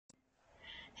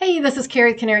Hey, this is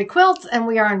Carrie Canary Quilts, and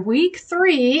we are on week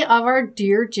 3 of our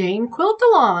Dear Jane Quilt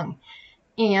Along.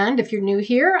 And if you're new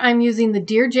here, I'm using the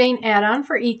Dear Jane add-on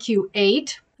for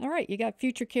EQ8. All right, you got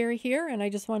Future Carrie here, and I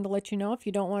just wanted to let you know if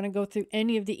you don't want to go through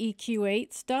any of the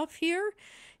EQ8 stuff here,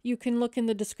 you can look in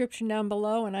the description down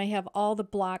below, and I have all the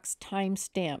blocks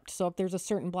time-stamped. So if there's a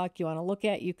certain block you want to look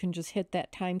at, you can just hit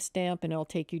that timestamp, and it'll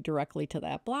take you directly to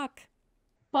that block.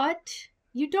 But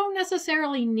you don't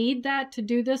necessarily need that to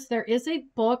do this. There is a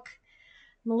book.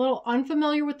 I'm a little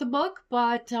unfamiliar with the book,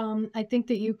 but I think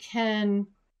that you can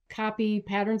copy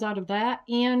patterns out of that.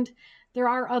 And there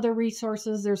are other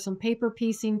resources. There's some paper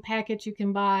piecing packets you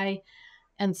can buy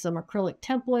and some acrylic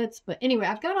templates. But anyway,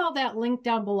 I've got all that linked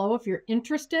down below if you're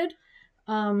interested.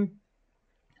 I'm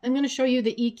going to show you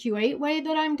the EQ8 way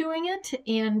that I'm doing it.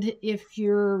 And if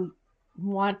you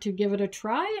want to give it a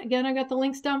try, again, I've got the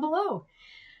links down below.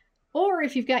 Or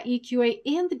if you've got EQ8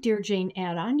 and the Dear Jane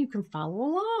add-on, you can follow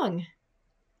along.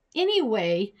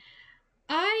 Anyway,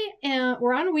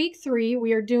 we're on week 3.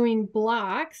 We are doing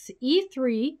blocks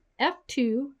E3,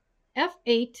 F2,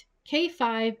 F8,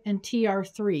 K5, and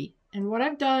TR-3. And what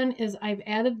I've done is I've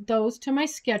added those to my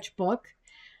sketchbook.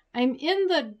 I'm in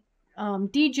the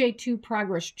DJ2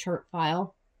 progress chart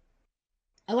file.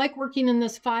 I like working in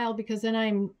this file because then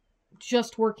I'm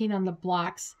just working on the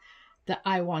blocks that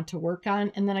I want to work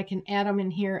on, and then I can add them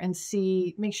in here and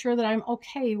make sure that I'm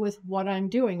okay with what I'm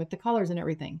doing with the colors and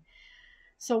everything.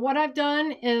 So what I've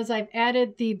done is I've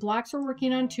added the blocks we're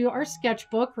working on to our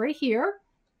sketchbook right here.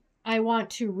 I want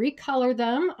to recolor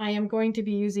them. I am going to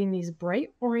be using these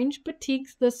bright orange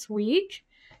batiks this week.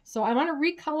 So I want to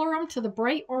recolor them to the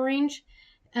bright orange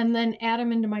and then add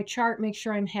them into my chart, make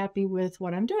sure I'm happy with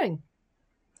what I'm doing.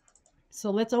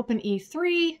 So let's open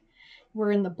E3.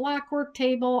 We're in the block work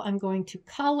table. I'm going to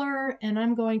color, and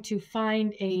I'm going to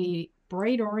find a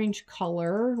bright orange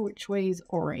color. Which way is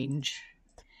orange?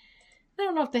 I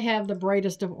don't know if they have the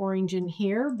brightest of orange in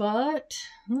here, but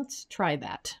let's try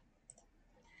that.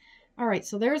 All right,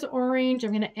 so there's orange.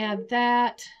 I'm going to add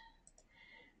that.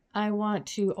 I want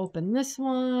to open this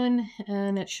one,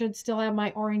 and it should still have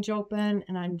my orange open,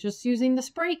 and I'm just using the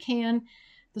spray can.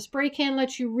 The spray can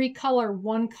lets you recolor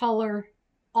one color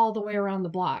all the way around the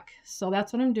block. So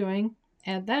that's what I'm doing.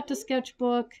 Add that to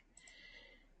sketchbook.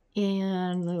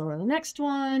 And go to the next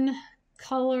one.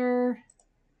 Color.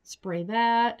 Spray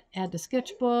that. Add to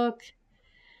sketchbook.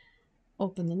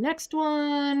 Open the next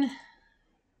one.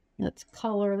 Let's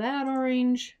color that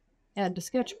orange. Add to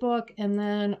sketchbook. And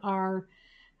then our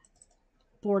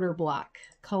border block.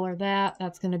 Color that.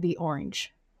 That's going to be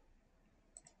orange.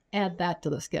 Add that to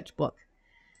the sketchbook.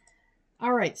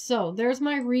 All right, so there's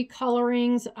my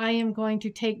recolorings. I am going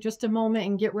to take just a moment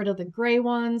and get rid of the gray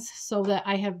ones so that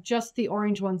I have just the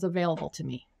orange ones available to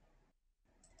me.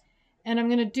 And I'm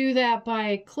going to do that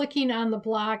by clicking on the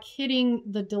block, hitting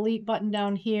the delete button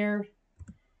down here,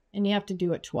 and you have to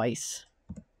do it twice.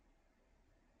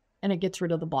 And it gets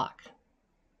rid of the block.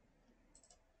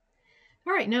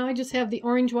 All right, now I just have the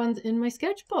orange ones in my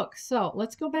sketchbook. So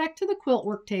let's go back to the quilt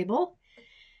work table.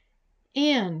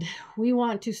 And we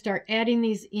want to start adding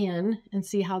these in and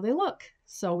see how they look.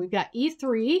 So we've got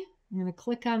E3. I'm going to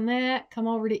click on that, come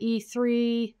over to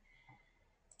E3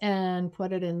 and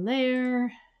put it in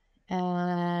there.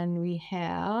 And we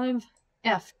have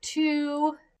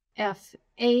F2,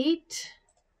 F8.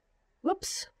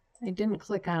 Whoops, I didn't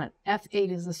click on it. F8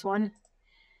 is this one.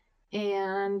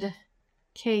 And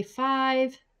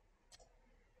K5.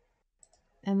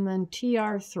 And then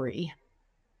TR3.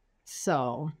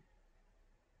 So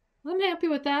I'm happy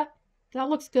with that. That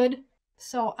looks good.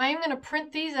 So I'm going to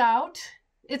print these out.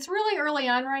 It's really early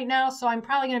on right now, so I'm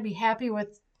probably going to be happy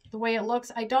with the way it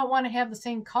looks. I don't want to have the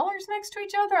same colors next to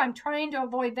each other. I'm trying to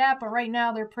avoid that, but right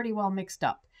now they're pretty well mixed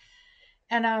up.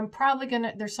 And I'm probably going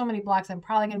to, there's so many blocks, I'm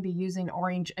probably going to be using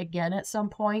orange again at some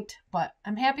point, but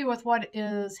I'm happy with what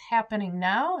is happening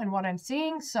now and what I'm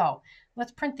seeing. So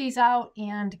let's print these out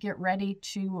and get ready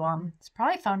to, it's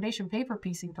probably foundation paper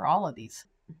piecing for all of these.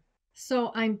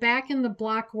 So I'm back in the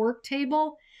block work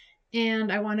table,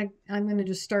 and I'm going to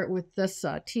just start with this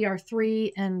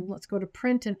TR3, and let's go to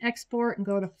print and export and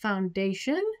go to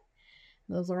foundation.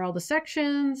 Those are all the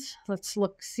sections. Let's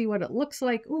see what it looks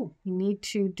like. Ooh, you need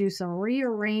to do some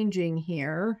rearranging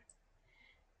here.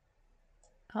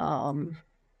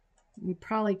 You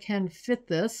probably can fit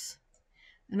this.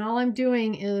 And all I'm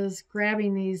doing is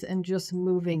grabbing these and just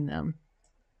moving them.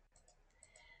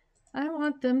 I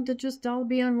want them to just all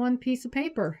be on one piece of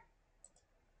paper.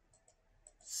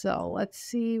 So let's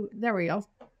see. There we go.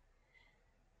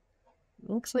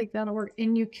 Looks like that'll work.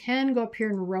 And you can go up here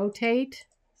and rotate.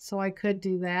 So I could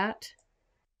do that.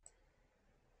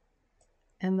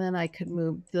 And then I could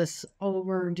move this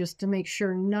over just to make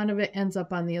sure none of it ends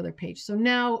up on the other page. So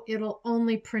now it'll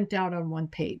only print out on one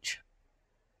page.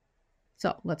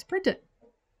 So let's print it.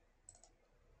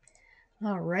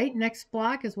 All right, next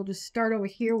block is we'll just start over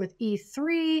here with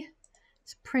E3.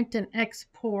 Let's print and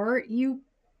export. You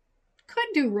could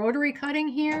do rotary cutting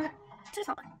here.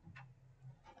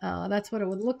 That's what it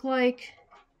would look like.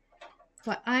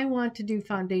 But I want to do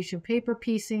foundation paper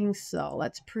piecing, so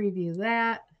let's preview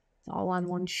that. It's all on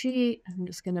one sheet. I'm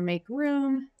just going to make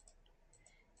room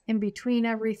in between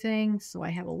everything so I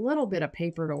have a little bit of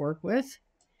paper to work with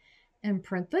and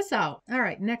print this out. All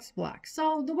right, next block.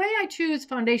 So the way I choose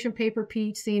foundation paper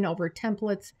piecing over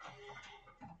templates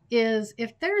is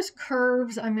if there's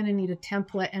curves, I'm going to need a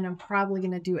template, and I'm probably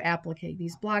going to do applique.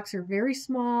 These blocks are very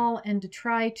small, and to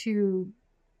try to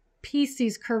piece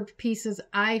these curved pieces,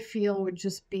 I feel would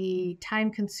just be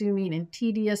time consuming and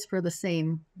tedious for the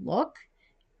same look.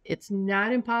 It's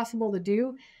not impossible to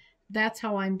do. That's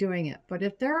how I'm doing it. But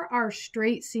if there are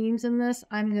straight seams in this,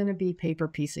 I'm going to be paper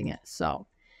piecing it. So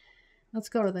let's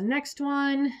go to the next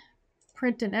one.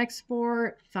 Print and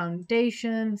export,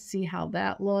 foundation, see how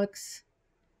that looks.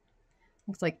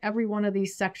 Looks like every one of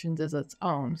these sections is its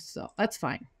own. So that's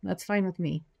fine. That's fine with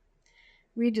me.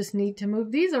 We just need to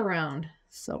move these around.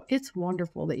 So it's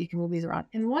wonderful that you can move these around.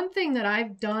 And one thing that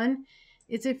I've done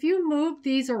is if you move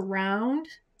these around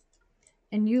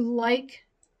and you like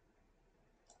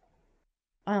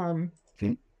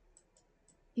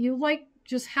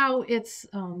just how it's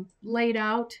laid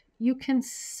out, you can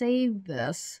save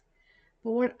this.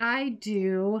 But what I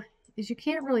do is you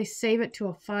can't really save it to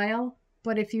a file,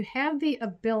 but if you have the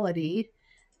ability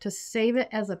to save it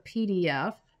as a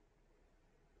PDF,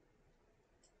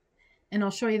 and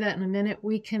I'll show you that in a minute,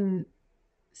 we can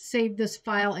save this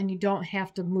file and you don't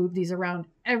have to move these around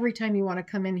every time you want to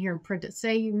come in here and print it.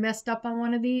 Say you messed up on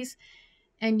one of these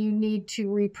and you need to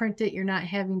reprint it, you're not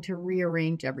having to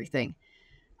rearrange everything.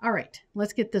 All right,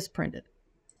 let's get this printed.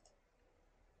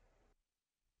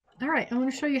 All right, I want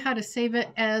to show you how to save it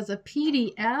as a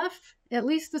PDF. At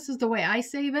least this is the way I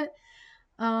save it.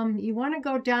 You want to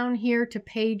go down here to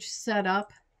page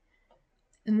setup.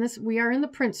 And this, we are in the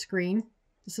print screen.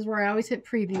 This is where I always hit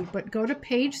preview, but go to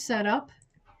page setup.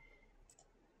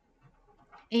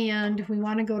 And we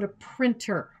want to go to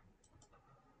printer.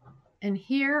 And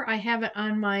here I have it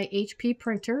on my HP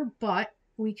printer, but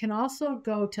we can also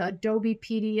go to Adobe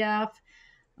PDF.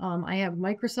 I have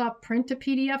Microsoft Print to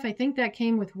PDF. I think that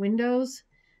came with Windows.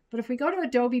 But if we go to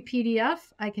Adobe PDF,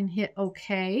 I can hit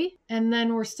OK. And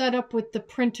then we're set up with the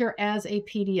printer as a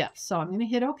PDF. So I'm going to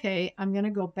hit OK. I'm going to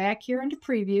go back here into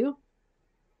preview. You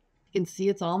can see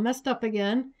it's all messed up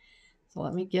again. So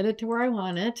let me get it to where I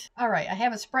want it. All right, I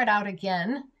have it spread out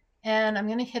again. And I'm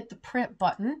going to hit the print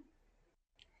button.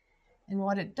 And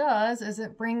what it does is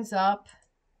it brings up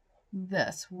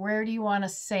this. Where do you want to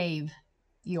save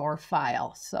your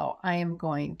file? So I am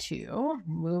going to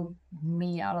move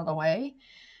me out of the way.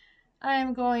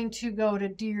 I'm going to go to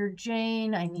Dear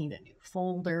Jane. I need a new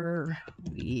folder.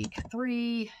 Week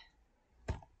 3.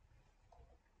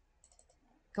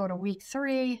 Go to week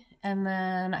 3. And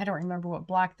then I don't remember what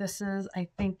block this is. I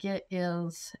think it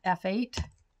is F8.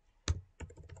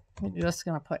 I'm just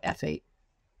going to put F8.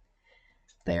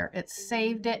 There, it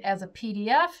saved it as a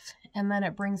PDF, and then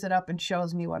it brings it up and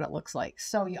shows me what it looks like.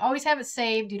 So you always have it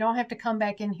saved. You don't have to come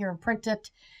back in here and print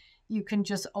it. You can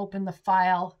just open the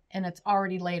file and it's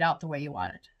already laid out the way you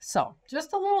want it. So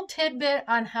just a little tidbit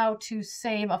on how to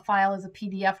save a file as a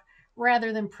PDF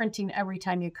rather than printing every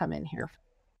time you come in here.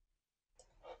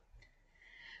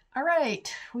 All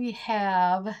right, we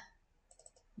have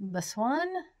this one.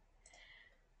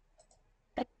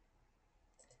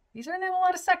 These are in a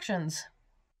lot of sections.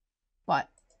 But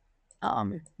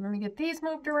let me get these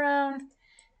moved around.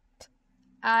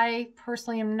 I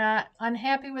personally am not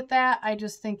unhappy with that. I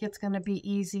just think it's going to be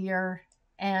easier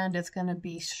and it's going to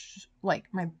be like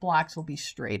my blocks will be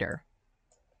straighter.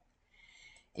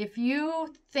 If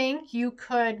you think you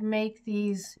could make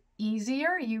these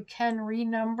easier, you can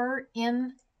renumber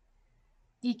in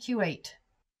EQ8.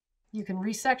 You can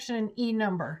resection and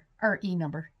E-number.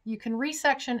 You can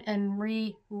resection and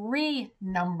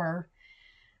renumber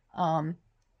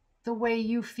the way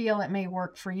you feel it may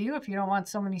work for you. If you don't want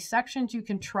so many sections, you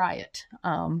can try it.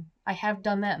 I have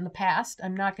done that in the past.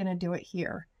 I'm not going to do it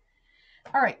here.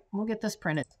 All right, we'll get this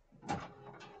printed.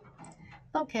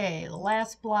 Okay, the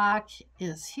last block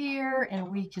is here,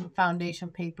 and we can foundation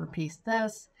paper piece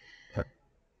this.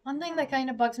 One thing that kind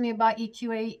of bugs me about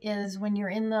EQ8 is when you're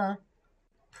in the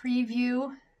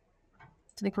preview,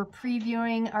 like we're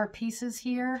previewing our pieces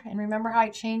here, and remember how I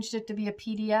changed it to be a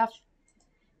PDF?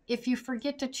 if you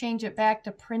forget to change it back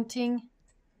to printing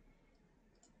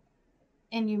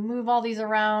and you move all these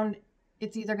around,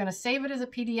 it's either going to save it as a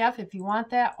PDF if you want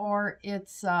that, or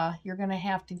it's you're going to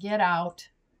have to get out,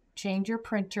 change your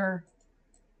printer,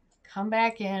 come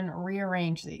back in,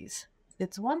 rearrange these.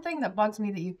 It's one thing that bugs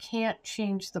me that you can't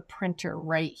change the printer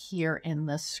right here in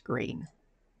this screen.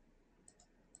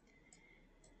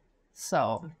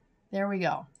 So there we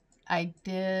go.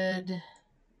 Did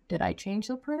I change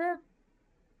the printer?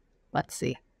 Let's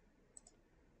see.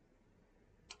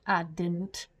 I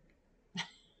didn't.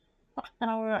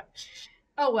 Oh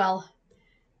well.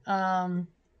 I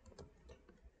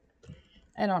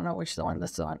don't know which one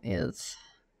this one is.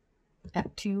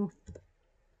 F2.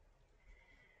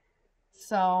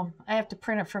 So I have to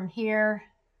print it from here,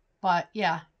 but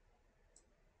yeah.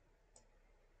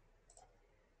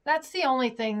 That's the only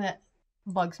thing that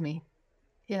bugs me,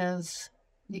 is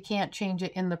you can't change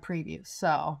it in the preview. So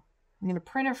I'm going to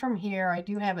print it from here. I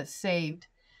do have it saved,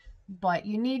 but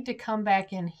you need to come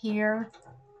back in here.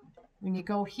 When you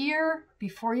go here,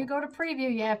 before you go to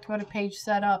preview, you have to go to page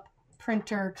setup,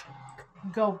 printer,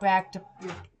 go back to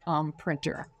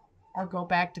printer, or go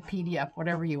back to PDF,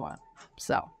 whatever you want.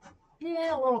 So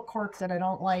yeah, little quirks that I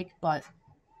don't like, but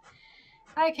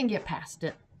I can get past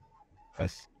it.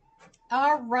 Yes.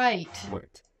 All right.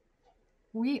 What?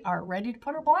 We are ready to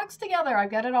put our blocks together.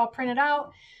 I've got it all printed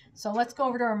out. So let's go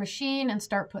over to our machine and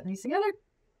start putting these together.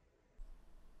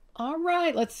 All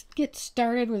right, let's get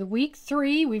started with week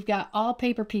 3. We've got all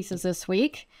paper pieces this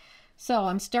week. So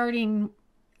I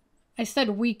said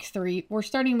week 3. We're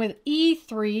starting with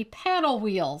E3 paddle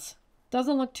wheels.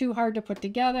 Doesn't look too hard to put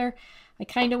together. I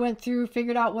kind of went through,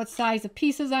 figured out what size of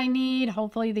pieces I need.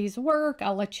 Hopefully these work.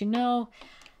 I'll let you know.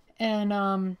 And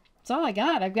that's all I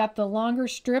got. I've got the longer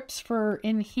strips for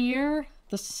in here,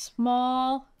 the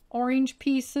small orange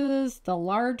pieces, the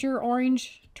larger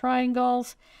orange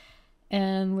triangles,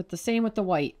 and with the same with the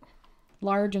white,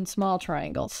 large and small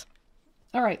triangles.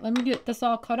 All right, let me get this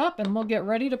all cut up and we'll get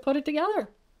ready to put it together.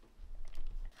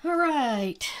 All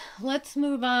right, let's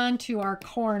move on to our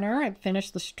corner. I've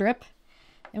finished the strip,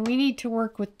 and we need to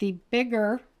work with the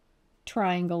bigger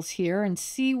triangles here, and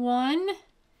C1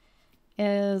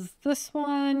 is this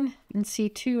one, and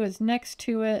C2 is next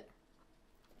to it.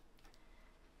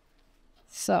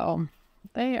 So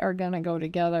they are going to go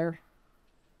together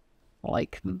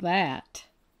like that.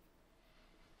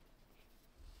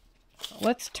 So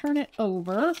let's turn it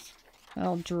over.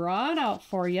 I'll draw it out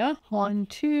for you. 1,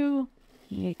 2,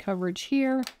 need coverage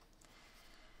here.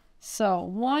 So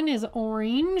 1 is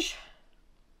orange,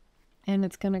 and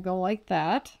it's going to go like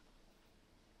that.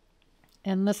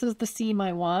 And this is the seam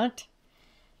I want,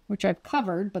 which I've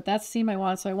covered, but that's the seam I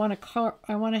want. So I want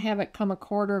to have it come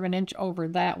 1/4 of an inch over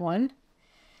that one.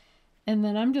 And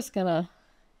then I'm just going to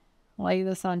lay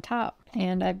this on top,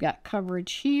 and I've got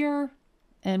coverage here,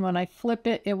 and when I flip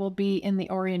it, it will be in the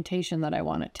orientation that I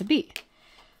want it to be.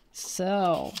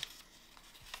 So,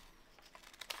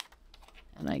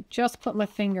 and I just put my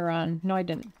finger on, no I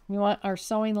didn't. We want our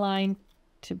sewing line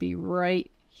to be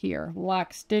right here.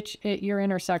 Lock stitch at your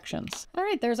intersections. All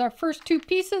right, there's our first 2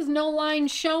 pieces, no line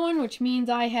showing, which means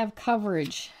I have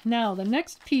coverage. Now the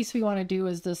next piece we want to do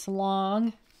is this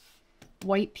long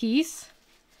white piece.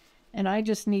 And I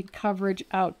just need coverage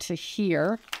out to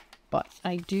here, but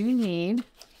I do need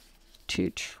to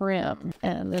trim.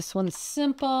 And this one's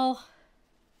simple.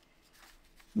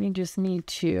 We just need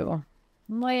to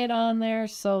lay it on there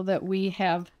so that we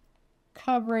have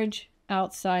coverage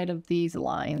outside of these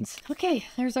lines. Okay,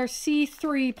 there's our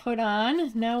C3 put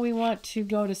on. Now we want to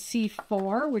go to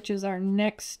C4, which is our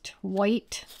next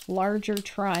white larger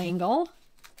triangle.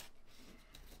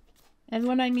 And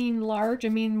when I mean large, I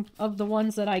mean of the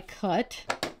ones that I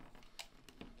cut.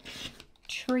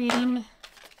 Trim.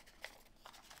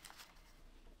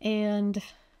 And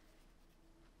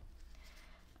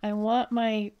I want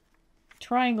my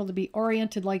triangle to be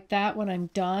oriented like that when I'm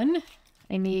done.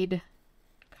 I need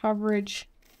coverage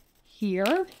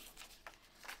here.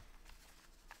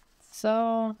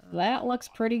 So that looks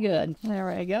pretty good.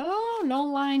 There we go. No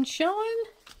line showing.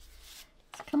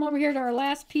 Come over here to our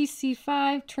last piece,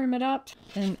 C5, trim it up,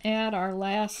 and add our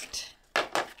last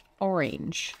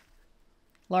orange,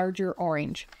 larger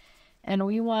orange. And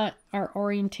we want our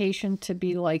orientation to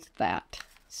be like that.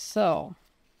 So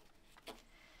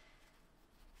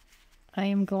I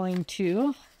am going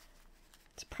to,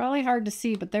 it's probably hard to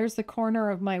see, but there's the corner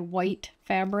of my white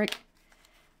fabric.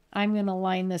 I'm going to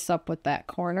line this up with that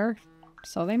corner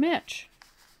so they match.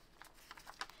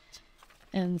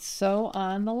 And sew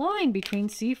on the line between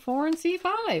C4 and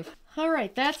C5. All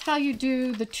right, that's how you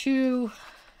do the 2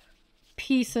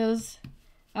 pieces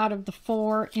out of the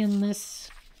 4 in this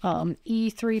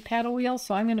E3 paddle wheel.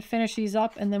 So I'm going to finish these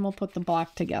up and then we'll put the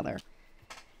block together.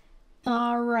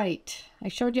 All right, I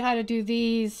showed you how to do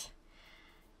these,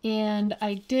 and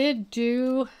I did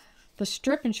do the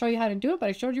strip and show you how to do it, but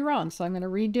I showed you wrong, so I'm going to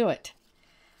redo it.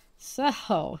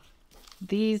 So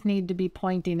these need to be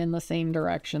pointing in the same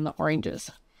direction, the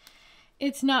oranges.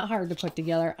 It's not hard to put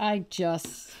together. I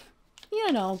just,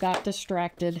 you know, got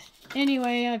distracted.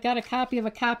 Anyway, I've got a copy of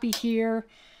a copy here.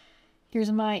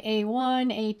 Here's my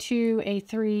A1, A2,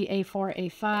 A3,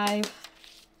 A4, A5.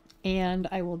 And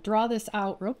I will draw this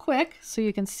out real quick so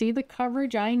you can see the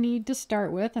coverage I need to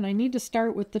start with. And I need to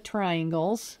start with the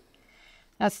triangles.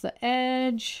 That's the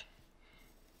edge.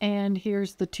 And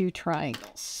here's the 2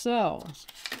 triangles. So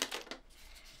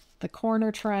the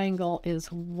corner triangle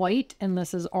is white and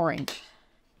this is orange.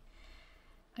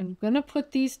 I'm going to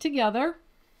put these together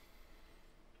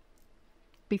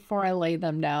before I lay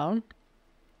them down.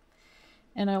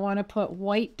 And I want to put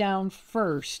white down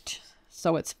first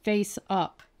so it's face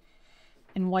up.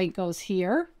 And white goes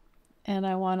here, and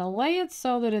I want to lay it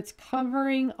so that it's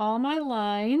covering all my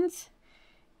lines,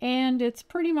 and it's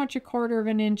pretty much 1/4 of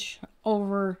an inch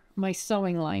over my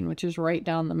sewing line, which is right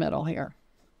down the middle here.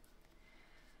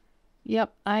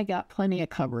 Yep, I got plenty of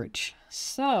coverage.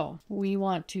 So we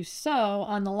want to sew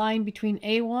on the line between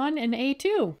A1 and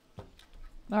A2.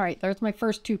 All right, there's my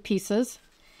first 2 pieces.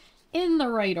 In the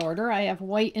right order, I have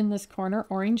white in this corner,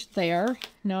 orange there.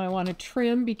 Now I want to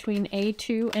trim between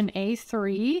A2 and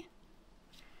A3.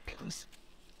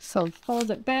 So fold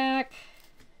it back,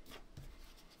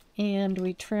 and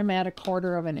we trim at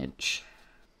 1/4 of an inch.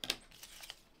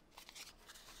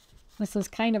 This is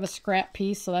kind of a scrap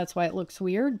piece, so that's why it looks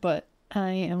weird, but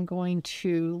I am going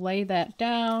to lay that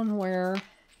down where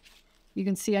you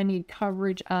can see I need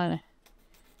coverage on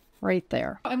right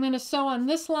there. I'm going to sew on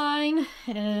this line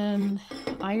and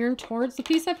iron towards the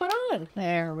piece I put on.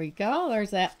 There we go. There's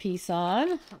that piece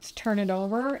on. Let's turn it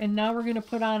over. And now we're going to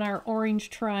put on our orange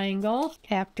triangle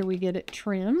after we get it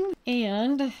trimmed.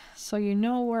 And so you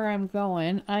know where I'm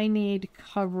going, I need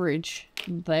coverage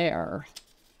there.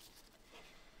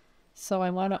 So I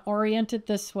want to orient it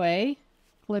this way.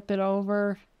 Flip it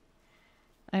over.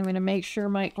 I'm going to make sure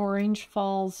my orange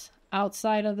falls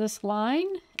outside of this line,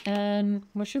 and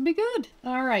we should be good.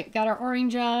 All right, got our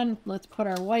orange on. Let's put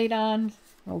our white on.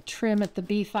 We'll trim at the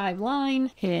B5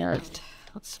 line. And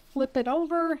let's flip it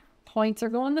over. Points are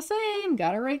going the same.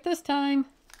 Got it right this time.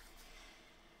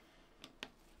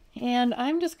 And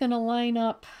I'm just going to line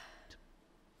up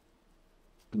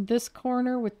this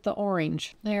corner with the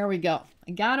orange. There we go.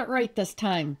 I got it right this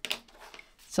time.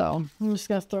 So I'm just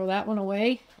going to throw that one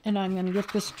away, and I'm going to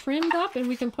get this trimmed up and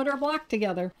we can put our block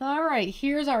together. All right,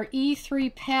 here's our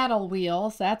E3 paddle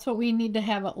wheels. That's what we need to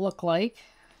have it look like.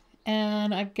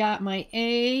 And I've got my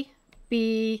A,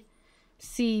 B,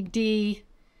 C, D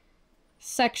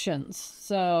sections.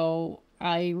 So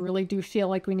I really do feel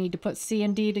like we need to put C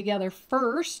and D together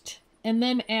first and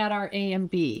then add our A and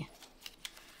B.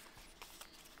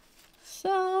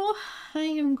 So I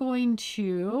am going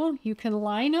to, you can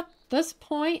line up this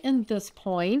point and this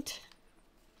point,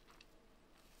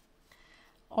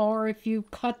 or if you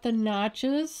cut the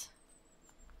notches,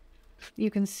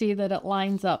 you can see that it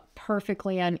lines up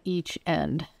perfectly on each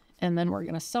end. And then we're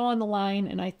going to sew on the line,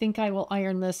 and I think I will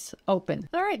iron this open.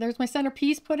 All right, there's my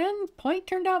centerpiece put in. Point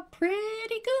turned out pretty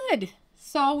good.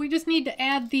 So we just need to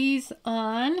add these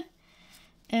on.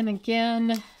 And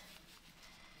again,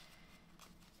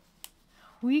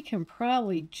 we can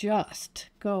probably just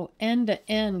go end to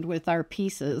end with our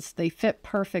pieces. They fit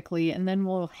perfectly, and then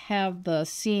we'll have the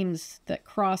seams that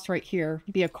cross right here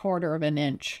be 1/4 of an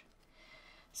inch.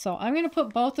 So I'm going to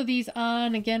put both of these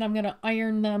on. Again, I'm going to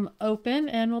iron them open,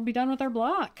 and we'll be done with our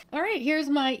block. All right, here's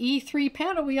my E3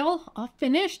 paddle wheel all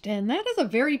finished, and that is a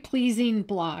very pleasing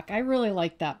block. I really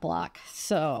like that block.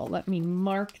 So let me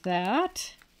mark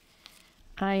that.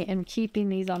 I am keeping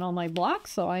these on all my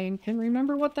blocks so I can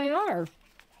remember what they are.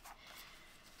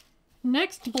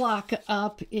 Next block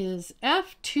up is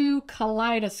F2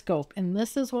 Kaleidoscope, and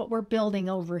this is what we're building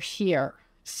over here.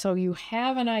 So you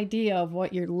have an idea of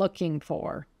what you're looking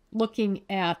for, looking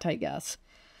at, I guess.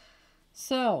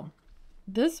 So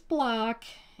this block,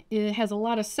 it has a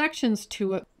lot of sections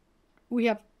to it. We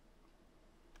have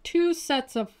 2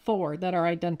 sets of 4 that are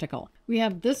identical. We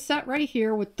have this set right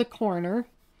here with the corner,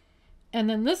 and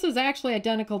then this is actually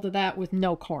identical to that with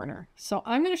no corner. So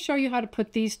I'm going to show you how to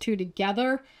put these 2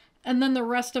 together, and then the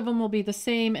rest of them will be the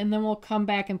same, and then we'll come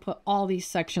back and put all these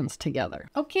sections together.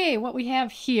 Okay, what we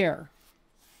have here.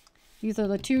 These are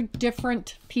the 2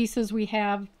 different pieces we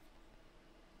have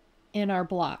in our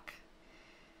block.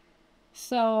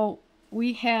 So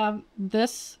we have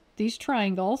these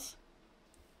triangles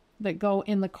that go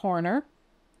in the corner.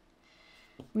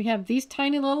 We have these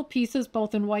tiny little pieces,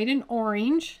 both in white and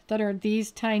orange, that are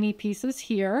these tiny pieces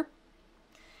here.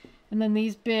 And then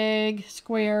these big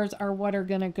squares are what are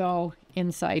going to go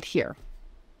inside here.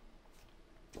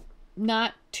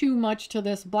 Not too much to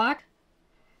this block.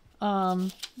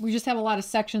 We just have a lot of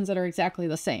sections that are exactly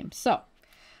the same. So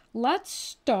let's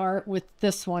start with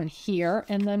this one here,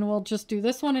 and then we'll just do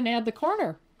this one and add the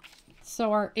corner.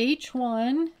 So our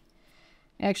H1,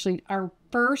 actually our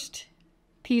first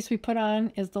piece we put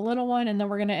on is the little one, and then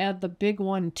we're going to add the big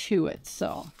one to it.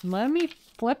 So let me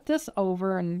flip this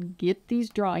over and get these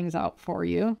drawings out for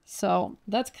you. So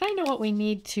that's kind of what we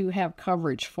need to have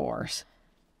coverage for.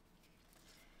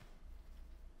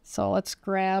 So let's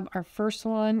grab our first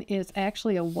one. Is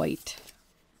actually a white.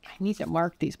 I need to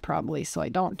mark these probably so I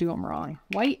don't do them wrong.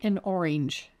 White and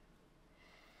orange.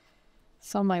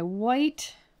 So my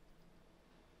white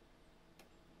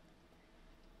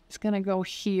is going to go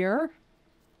here.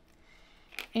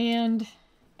 And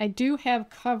I do have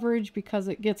coverage because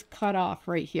it gets cut off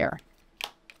right here.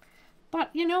 But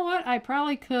you know what? I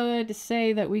probably could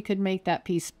say that we could make that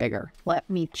piece bigger. Let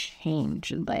me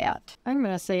change that. I'm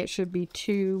going to say it should be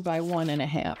 2 by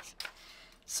 1.5.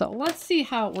 So let's see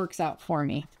how it works out for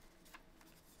me.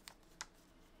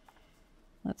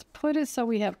 Let's put it so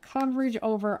we have coverage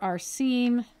over our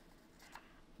seam.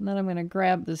 And then I'm going to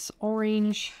grab this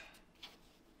orange.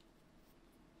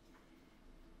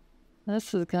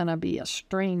 This is going to be a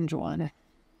strange one.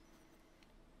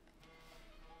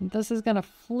 This is going to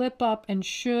flip up and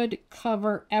should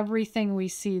cover everything we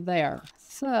see there.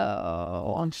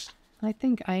 So I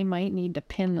think I might need to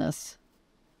pin this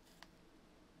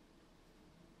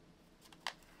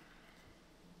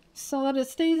so that it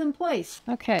stays in place.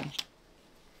 Okay.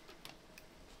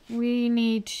 We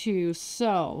need to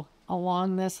sew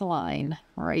along this line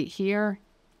right here,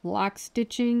 lock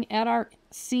stitching at our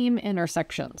seam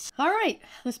intersections. All right,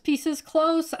 this piece is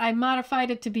close. I modified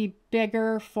it to be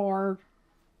bigger for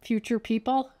future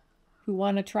people who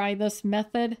want to try this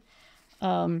method.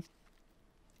 But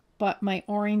my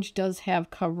orange does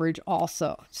have coverage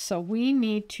also. So we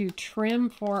need to trim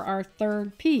for our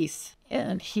third piece.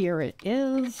 And here it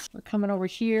is. We're coming over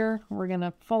here. We're going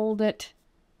to fold it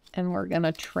and we're going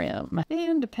to trim.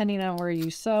 And depending on where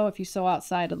you sew, if you sew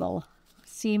outside of the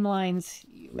seam lines,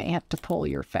 you may have to pull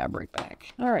your fabric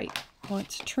back. All right,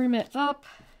 let's trim it up.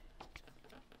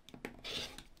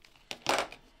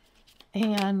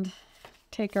 And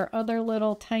take our other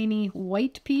little tiny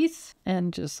white piece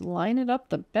and just line it up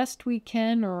the best we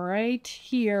can right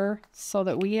here so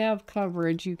that we have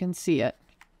coverage. You can see it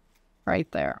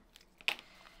right there.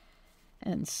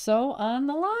 And sew on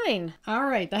the line. All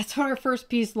right, that's what our first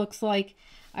piece looks like.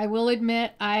 I will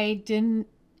admit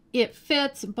it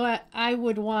fits, but I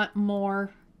would want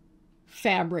more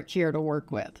fabric here to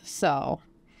work with. So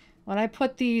when I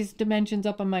put these dimensions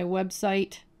up on my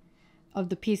website of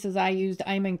the pieces I used,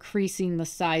 I'm increasing the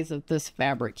size of this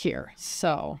fabric here.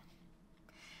 So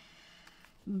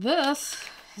this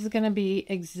is going to be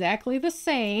exactly the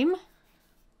same,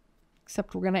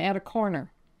 except we're going to add a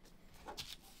corner.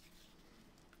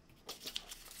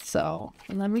 So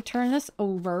let me turn this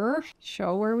over,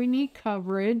 show where we need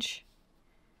coverage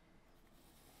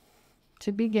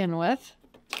to begin with.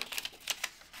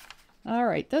 All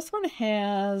right, this one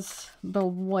has the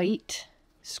white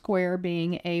square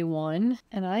being A1,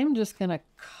 and I'm just going to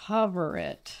cover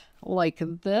it like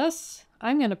this.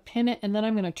 I'm going to pin it and then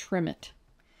I'm going to trim it.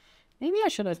 Maybe I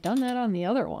should have done that on the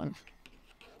other one,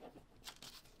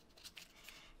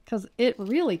 because it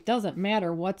really doesn't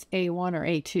matter what's A1 or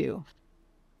A2,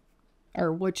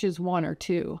 or which is 1 or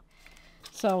 2.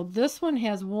 So this one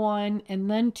has 1 and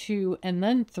then 2 and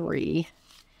then 3.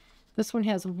 This one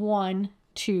has 1,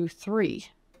 2, 3.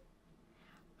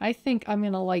 I think I'm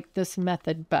going to like this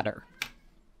method better.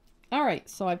 All right,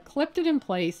 so I've clipped it in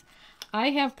place. I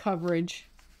have coverage.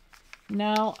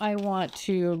 Now I want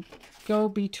to go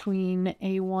between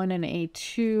A1 and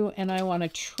A2, and I want to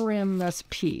trim this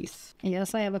piece.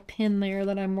 Yes, I have a pin there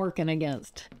that I'm working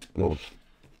against. All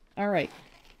right.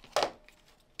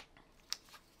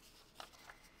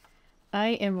 I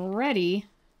am ready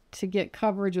to get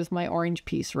coverage with my orange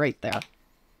piece right there.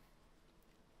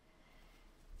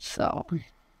 So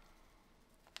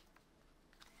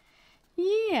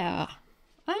yeah,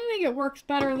 I think it works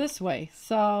better this way.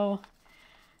 So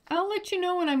I'll let you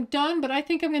know when I'm done, but I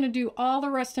think I'm going to do all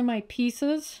the rest of my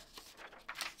pieces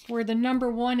where the number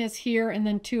 1 is here and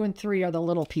then 2 and 3 are the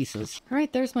little pieces. All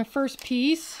right, there's my first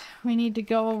piece. we need to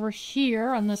go over here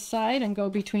on this side and go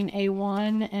between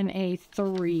A1 and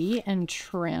A3 and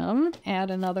trim. Add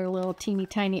another little teeny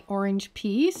tiny orange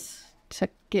piece to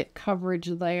get coverage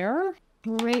there.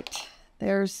 Great.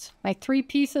 There's my 3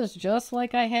 pieces just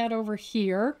like I had over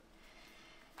here.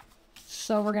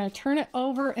 So we're going to turn it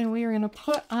over and we are going to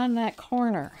put on that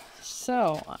corner.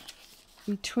 So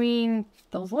between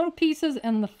those little pieces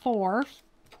and the 4,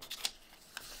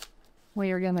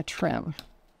 we are going to trim.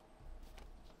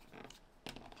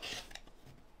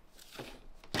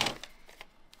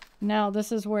 Now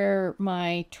this is where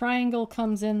my triangle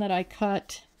comes in that I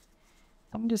cut.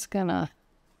 I'm just going to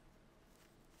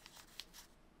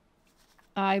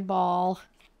eyeball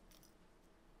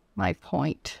my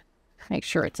point. Make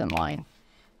sure it's in line.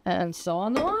 And so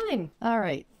on the line. All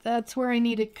right, that's where I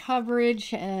needed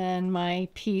coverage and my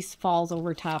piece falls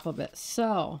over top of it.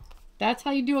 So that's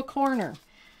how you do a corner.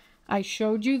 I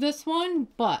showed you this one,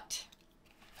 but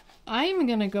I'm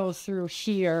gonna go through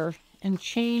here and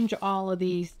change all of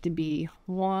these to be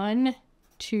 1,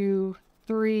 2,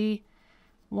 3,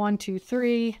 1, 2,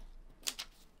 3,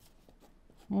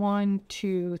 1,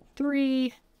 2,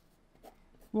 3,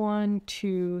 1,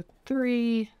 2,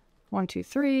 3, 1, 2,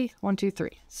 3, 1, 2, 3.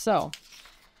 So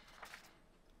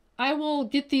I will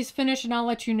get these finished and I'll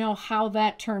let you know how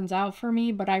that turns out for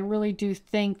me, but I really do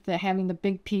think that having the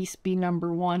big piece be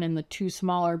number 1 and the 2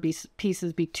 smaller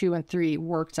pieces be 2 and 3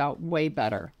 works out way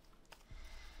better.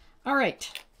 All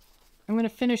right, I'm going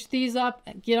to finish these up,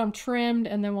 get them trimmed,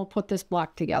 and then we'll put this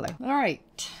block together. All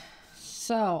right,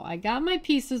 so I got my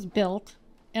pieces built,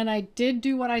 and I did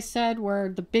do what I said where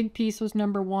the big piece was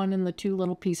number 1 and the 2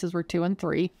 little pieces were 2 and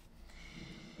 3.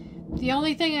 The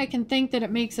only thing I can think that it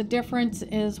makes a difference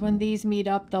is when these meet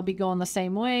up, they'll be going the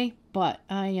same way, but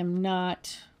I am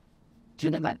not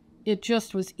doing that. It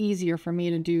just was easier for me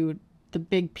to do the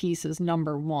big pieces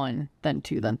number 1 than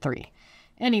 2 than 3.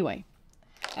 Anyway,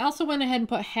 I also went ahead and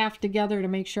put half together to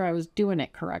make sure I was doing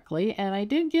it correctly, and I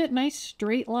did get nice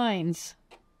straight lines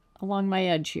along my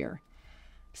edge here.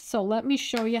 So let me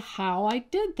show you how I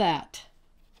did that.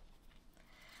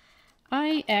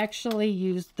 I actually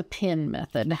used the pin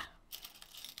method.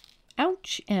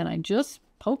 Ouch, and I just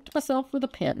poked myself with a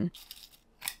pin.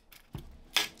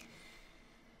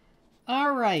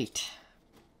 All right.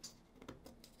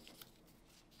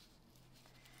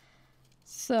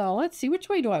 So let's see, which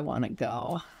way do I want to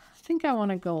go? I think I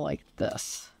want to go like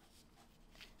this.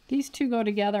 These two go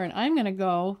together and I'm going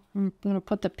to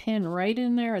put the pin right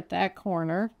in there at that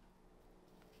corner.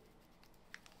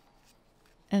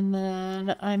 And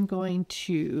then I'm going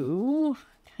to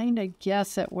kind of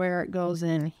guess at where it goes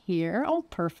in here. Oh,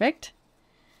 perfect.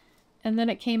 And then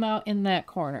it came out in that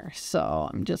corner. So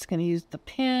I'm just going to use the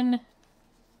pin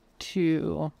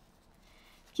to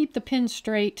keep the pin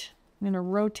straight. I'm going to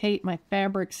rotate my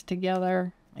fabrics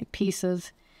together, my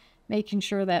pieces, making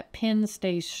sure that pin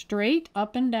stays straight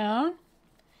up and down.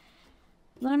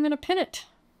 Then I'm going to pin it.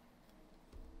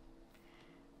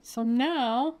 So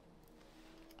now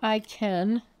I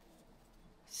can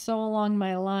sew along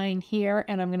my line here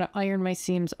and I'm going to iron my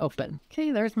seams open. Okay,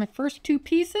 there's my first 2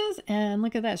 pieces and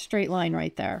look at that straight line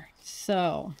right there.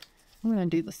 So I'm going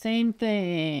to do the same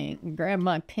thing. Grab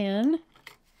my pin.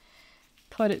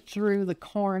 Put it through the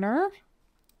corner.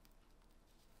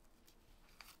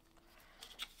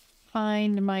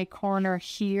 Find my corner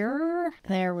here.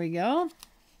 There we go.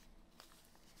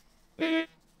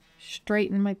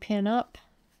 Straighten my pin up.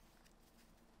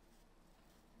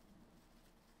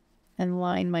 And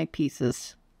line my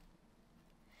pieces.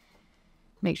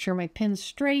 Make sure my pin's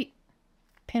straight.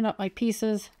 Pin up my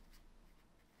pieces.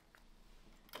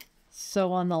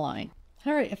 Sew on the line.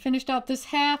 All right, I finished out this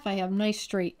half. I have nice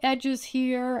straight edges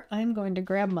here. I'm going to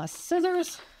grab my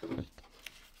scissors. I'm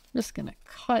just going to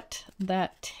cut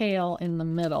that tail in the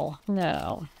middle.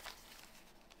 Now,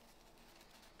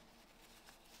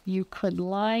 you could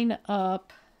line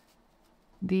up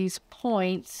these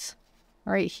points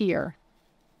right here.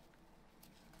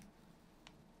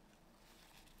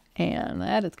 And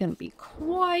that is going to be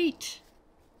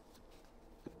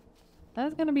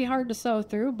that's going to be hard to sew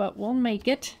through, but we'll make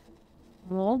it.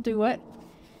 We'll do it.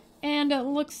 And it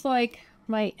looks like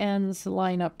my ends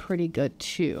line up pretty good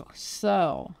too.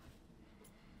 So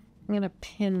I'm going to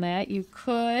pin that. You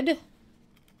could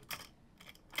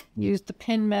use the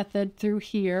pin method through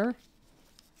here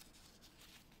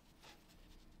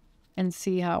and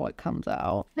see how it comes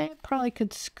out. It probably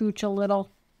could scooch a little.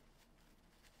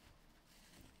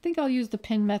 I think I'll use the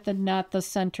pin method, not the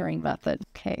centering method.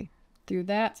 Okay, through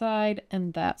that side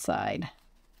and that side.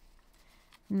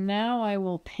 Now I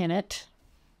will pin it.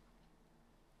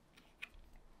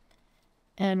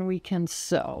 and we can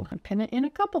sew and pin it in a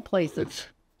couple places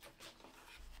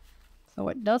so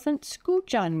it doesn't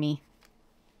scooch on me,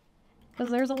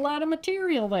 because there's a lot of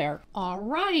material there. All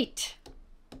right,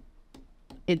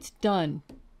 it's done.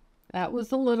 That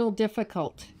was a little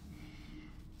difficult.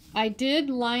 I did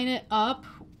line it up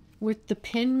with the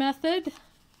pin method.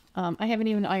 I haven't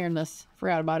even ironed this.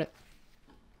 Forgot about it.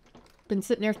 Been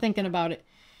sitting there thinking about it.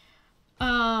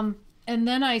 And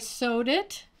then I sewed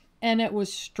it, and it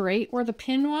was straight where the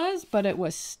pin was, but it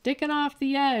was sticking off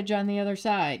the edge on the other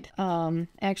side.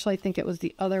 Actually, I think it was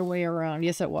the other way around.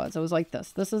 Yes, it was. It was like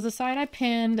this. This is the side I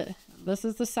pinned. This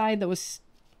is the side that was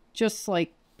just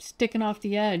like sticking off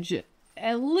the edge.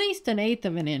 At least 1/8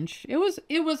 of an inch. It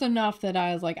was enough that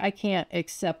I was like, I can't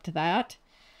accept that.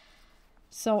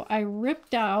 So I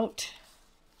ripped out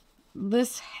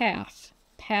this half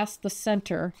past the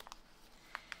center.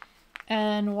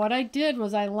 And what I did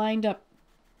was I lined up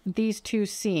these two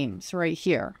seams right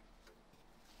here.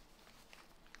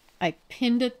 I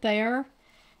pinned it there,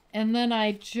 and then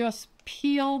I just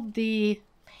peeled the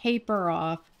paper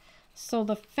off so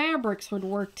the fabrics would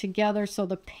work together, so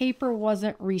the paper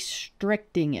wasn't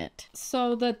restricting it,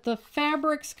 so that the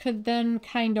fabrics could then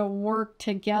kind of work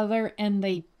together, and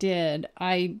they did.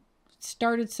 I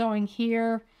started sewing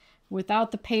here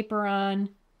without the paper on,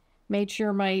 made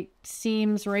sure my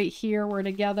seams right here were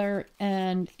together,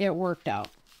 and it worked out.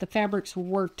 The fabrics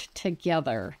worked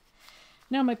together.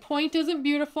 Now my point isn't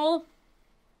beautiful.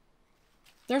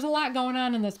 There's a lot going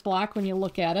on in this block when you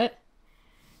look at it.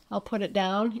 I'll put it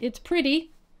down. It's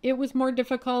pretty. It was more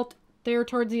difficult there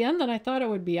towards the end than I thought it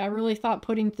would be. I really thought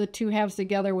putting the two halves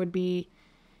together would be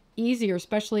easier,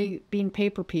 especially being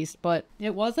paper pieced, but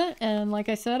it wasn't. And like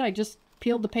I said, I just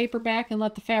peeled the paper back and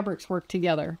let the fabrics work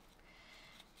together.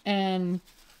 And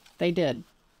they did.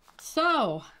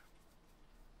 So,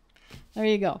 there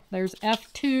you go. There's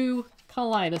F2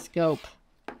 Kaleidoscope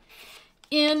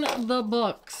in the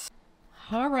books.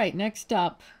 All right, next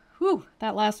up. Whew,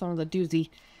 that last one was a doozy.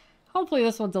 Hopefully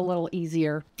this one's a little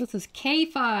easier. This is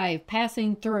K5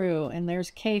 passing through, and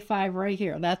there's K5 right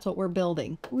here. That's what we're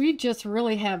building. We just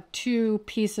really have two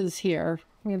pieces here.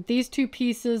 We have these two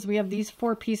pieces. We have these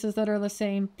 4 pieces that are the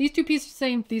same. These 2 pieces are the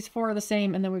same. These 4 are the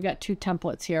same. And then we've got 2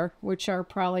 templates here, which are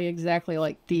probably exactly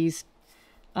like these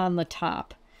on the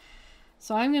top.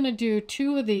 So I'm going to do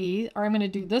 2 of these, or I'm going to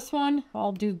do this one.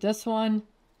 I'll do this one,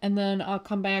 and then I'll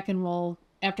come back and we'll,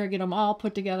 after I get them all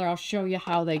put together, I'll show you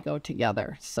how they go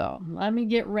together. So let me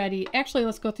get ready. Actually,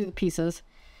 let's go through the pieces.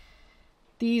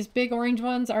 These big orange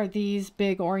ones are these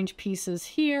big orange pieces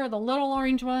here. The little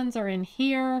orange ones are in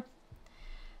here.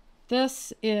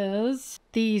 This is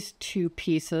these 2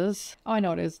 pieces. Oh, I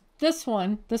know it is. This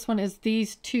one is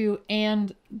these 2,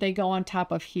 and they go on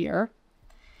top of here.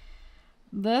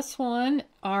 This one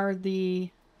are the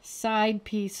side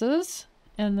pieces,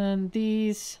 and then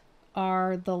these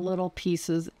are the little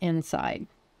pieces inside.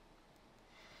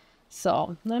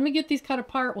 So let me get these cut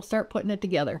apart. We'll start putting it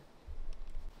together.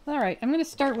 All right, I'm going to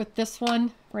start with this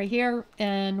one right here,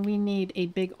 and we need a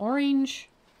big orange,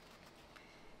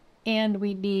 and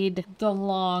we need the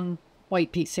long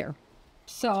white piece here.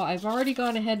 So I've already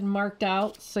gone ahead and marked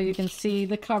out so you can see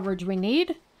the coverage we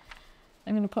need.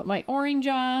 I'm going to put my orange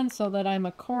on so that I'm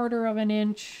 1/4 of an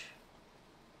inch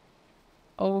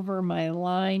over my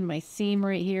line, my seam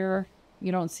right here.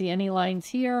 You don't see any lines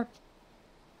here.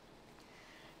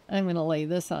 I'm going to lay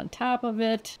this on top of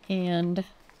it, and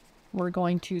we're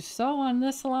going to sew on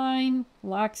this line,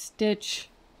 lock stitch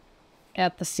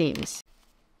at the seams.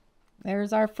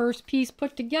 There's our first piece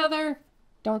put together.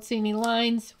 Don't see any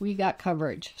lines. We got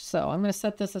coverage. So I'm going to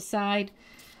set this aside.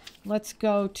 Let's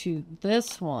go to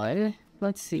this one.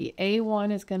 Let's see.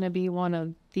 A1 is going to be one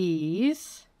of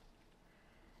these.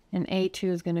 And A2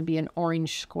 is going to be an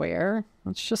orange square.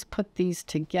 Let's just put these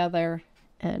together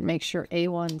and make sure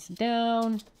A1's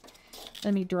down.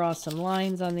 Let me draw some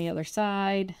lines on the other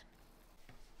side.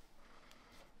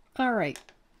 All right.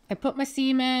 I put my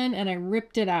seam in and I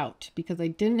ripped it out because I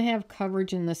didn't have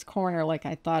coverage in this corner like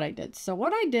I thought I did. So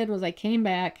what I did was I came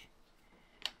back,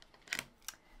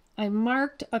 I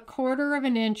marked 1/4 of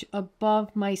an inch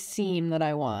above my seam that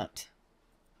I want.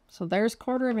 So there's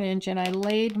 1/4 of an inch, and I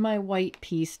laid my white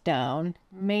piece down,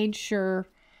 made sure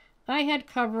I had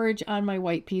coverage on my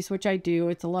white piece, which I do.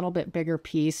 It's a little bit bigger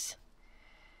piece.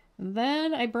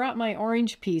 Then I brought my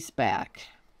orange piece back.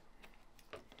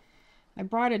 I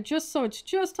brought it just so it's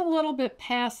just a little bit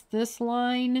past this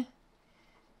line.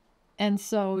 And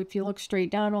so if you look straight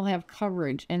down, we'll have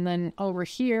coverage. And then over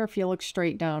here, if you look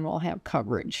straight down, we'll have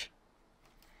coverage.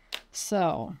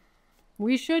 So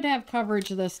we should have coverage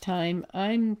this time.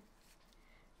 I'm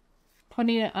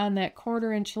putting it on that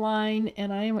 1/4 inch line,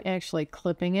 and I am actually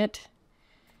clipping it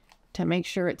to make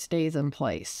sure it stays in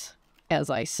place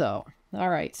as I sew. All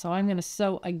right, so I'm going to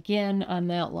sew again on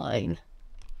that line.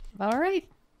 All right,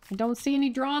 I don't see any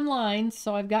drawn lines,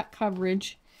 so I've got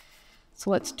coverage. So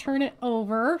let's turn it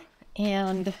over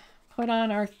and put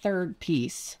on our 3rd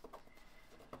piece.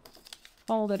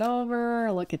 Fold it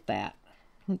over, look at that.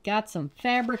 We've got some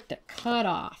fabric to cut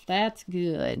off. That's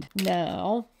good.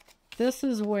 Now, this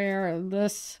is where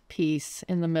this piece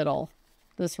in the middle,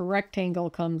 this rectangle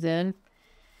comes in,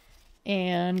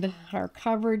 and our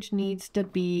coverage needs to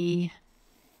be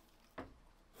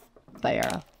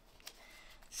there.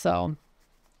 So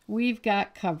we've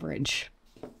got coverage.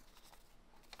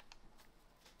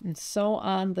 And sew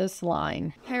on this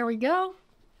line. There we go.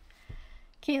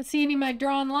 Can't see any of my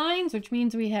drawn lines, which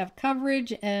means we have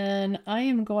coverage, and I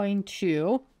am going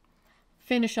to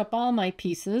finish up all my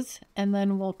pieces, and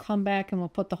then we'll come back and we'll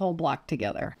put the whole block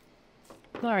together.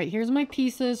 All right, here's my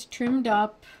pieces trimmed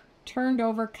up, turned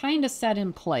over, kind of set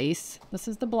in place. This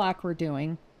is the block we're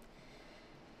doing.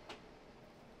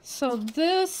 So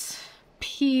this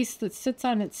piece that sits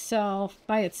on itself,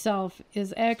 by itself,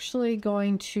 is actually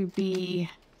going to be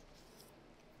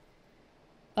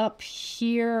up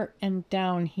here and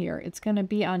down here. It's going to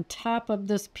be on top of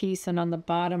this piece and on the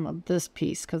bottom of this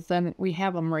piece, because then we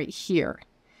have them right here.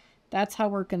 That's how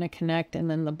we're going to connect, and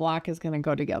then the block is going to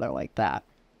go together like that.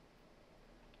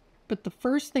 But the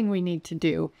first thing we need to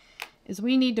do is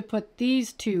we need to put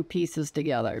these 2 pieces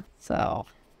together. So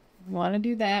we want to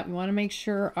do that. We want to make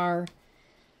sure our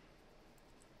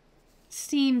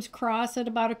seams cross at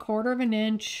about 1/4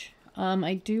 inch.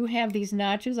 I do have these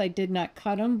notches. I did not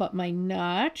cut them, but my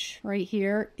notch right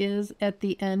here is at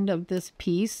the end of this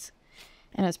piece,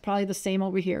 and it's probably the same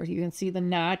over here. You can see the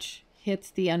notch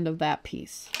hits the end of that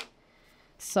piece.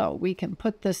 So we can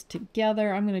put this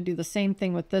together. I'm going to do the same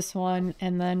thing with this one,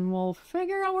 and then we'll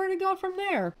figure out where to go from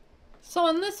there. So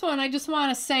on this one, I just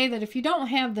want to say that if you don't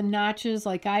have the notches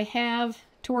like I have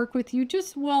to work with, you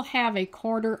just will have a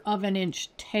 1/4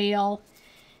 inch tail,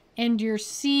 and your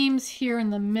seams here in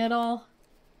the middle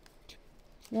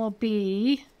will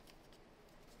be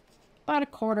about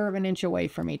 1/4 inch away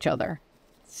from each other.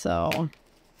 So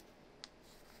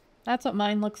that's what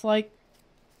mine looks like.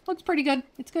 Looks pretty good.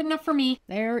 It's good enough for me.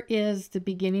 There is the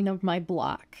beginning of my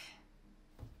block.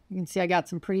 You can see I got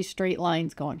some pretty straight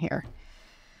lines going here.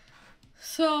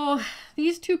 So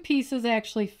these 2 pieces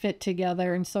actually fit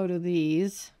together, and so do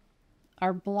these.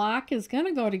 Our block is going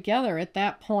to go together at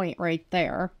that point right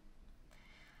there.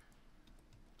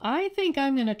 I think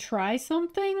I'm going to try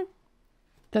something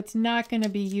that's not going to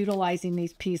be utilizing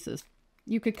these pieces.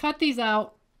 You could cut these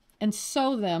out and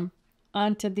sew them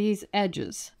onto these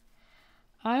edges.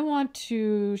 I want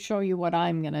to show you what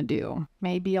I'm going to do.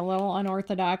 Maybe a little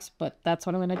unorthodox, but that's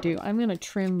what I'm going to do. I'm going to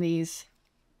trim these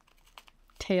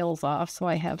tails off so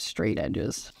I have straight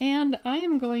edges. And I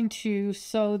am going to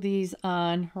sew these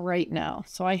on right now.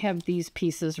 So I have these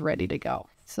pieces ready to go.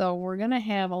 So we're going to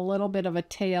have a little bit of a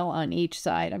tail on each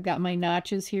side. I've got my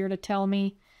notches here to tell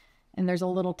me, and there's a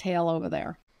little tail over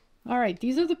there. All right,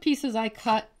 these are the pieces I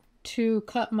cut to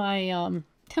cut my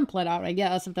template out, I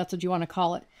guess, if that's what you want to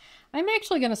call it. I'm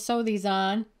actually going to sew these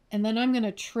on, and then I'm going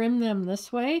to trim them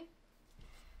this way.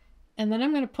 And then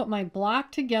I'm going to put my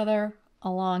block together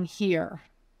along here.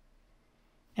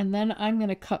 And then I'm going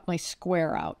to cut my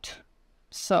square out.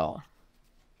 So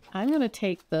I'm going to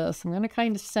take this, I'm going to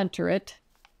kind of center it,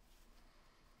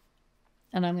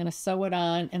 and I'm going to sew it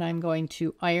on, and I'm going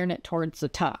to iron it towards the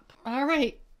top. All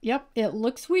right. Yep, it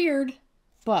looks weird,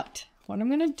 but what I'm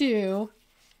going to do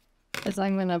is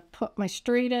I'm going to put my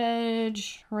straight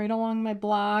edge right along my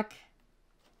block.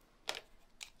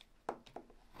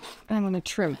 And I'm going to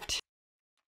trim it.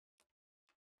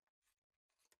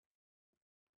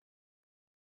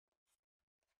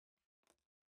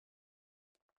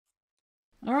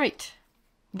 All right,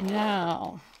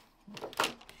 now,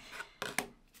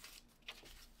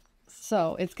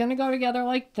 so it's going to go together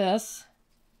like this.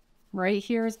 Right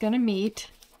here is going to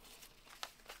meet.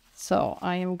 So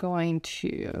I am going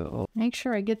to make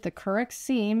sure I get the correct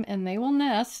seam, and they will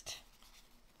nest.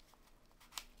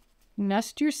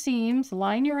 Nest your seams,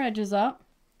 line your edges up,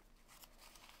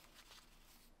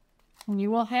 and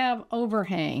you will have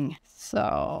overhang.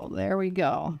 So there we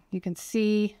go. You can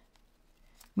see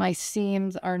my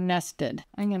seams are nested.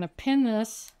 I'm going to pin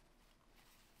this,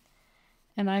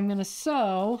 and I'm going to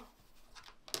sew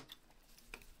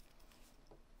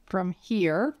from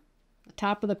here, the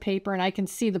top of the paper, and I can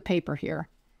see the paper here.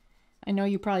 I know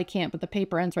you probably can't, but the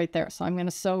paper ends right there. So I'm going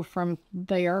to sew from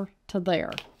there to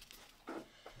there.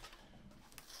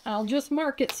 I'll just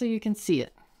mark it so you can see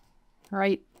it.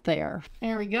 right there.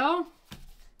 There we go.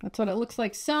 That's what it looks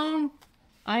like sewn.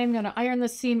 I'm going to iron the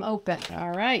seam open.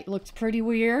 All right, looks pretty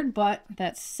weird, but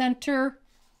that center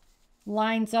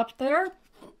lines up there.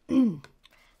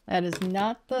 That is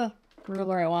not the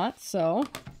ruler I want, so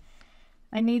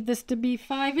I need this to be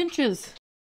 5 inches.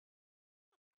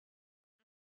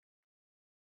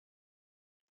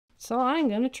 So I'm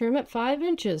going to trim it 5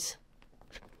 inches.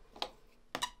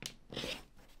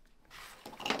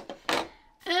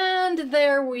 And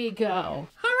there we go. All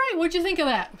right, what'd you think of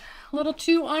that? A little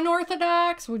too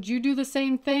unorthodox? Would you do the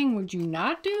same thing? Would you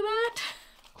not do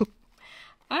that?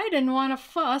 I didn't want to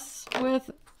fuss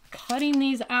with cutting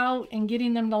these out and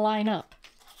getting them to line up.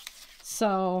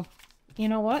 So, you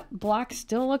know what? Block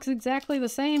still looks exactly the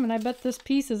same, and I bet this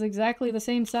piece is exactly the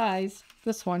same size,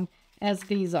 this one, as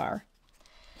these are.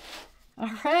 All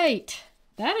right,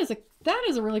 that is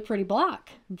a really pretty block.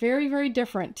 Very, very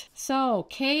different. So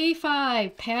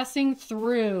K5, passing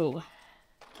through.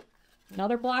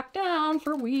 Another block down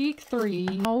for week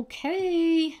 3.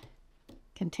 Okay,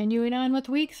 continuing on with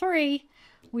week 3.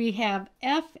 We have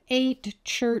F8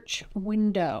 church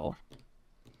window.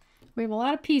 We have a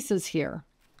lot of pieces here.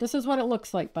 This is what it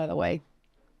looks like, by the way.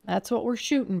 That's what we're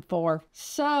shooting for.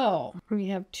 So we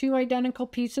have 2 identical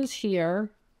pieces here.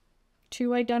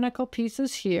 2 identical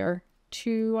pieces here,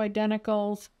 2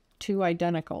 identicals, 2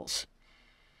 identicals.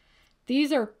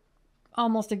 These are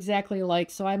almost exactly alike,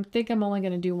 so I think I'm only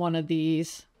going to do one of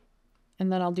these.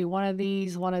 And then I'll do one of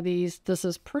these, one of these. This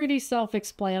is pretty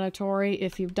self-explanatory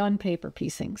if you've done paper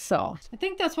piecing. So I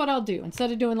think that's what I'll do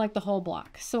instead of doing like the whole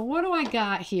block. So what do I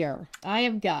got here? I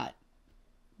have got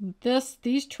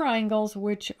these triangles,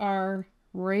 which are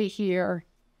right here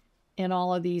in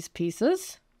all of these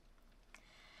pieces.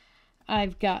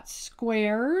 I've got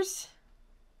squares,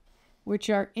 which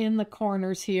are in the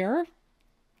corners here.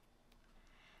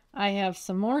 I have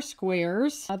some more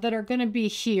squares that are going to be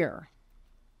here.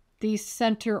 These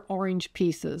center orange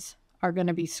pieces are going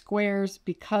to be squares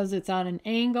because it's on an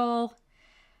angle.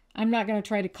 I'm not going to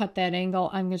try to cut that angle.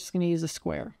 I'm just going to use a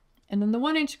square. And then the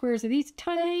 1-inch squares are these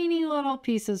tiny little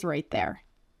pieces right there.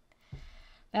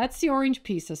 That's the orange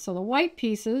pieces. So the white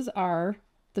pieces are,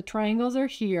 the triangles are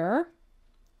here.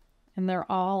 And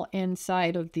they're all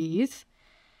inside of these.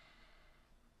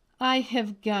 I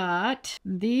have got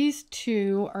these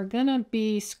 2 are going to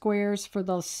be squares for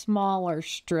those smaller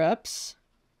strips.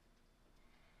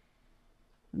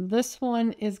 This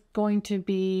one is going to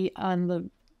be on the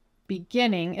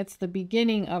beginning. It's the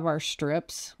beginning of our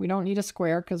strips. We don't need a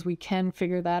square because we can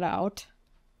figure that out.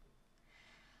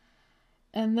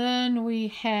 And then we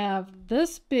have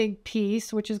this big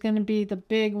piece, which is going to be the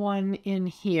big one in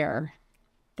here.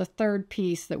 The 3rd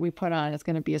piece that we put on is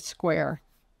going to be a square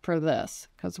for this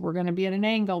because we're going to be at an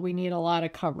angle. We need a lot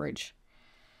of coverage.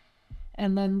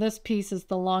 And then this piece is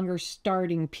the longer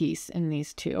starting piece in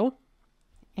these 2.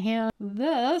 And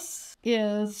this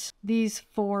is these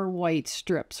 4 white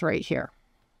strips right here.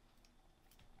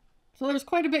 So there's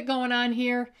quite a bit going on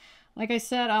here. Like I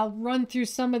said, I'll run through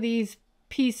some of these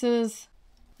pieces.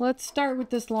 Let's start with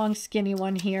this long skinny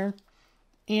one here.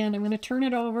 And I'm going to turn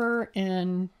it over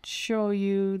and show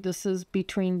you this is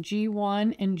between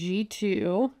G1 and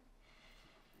G2.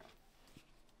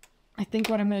 I think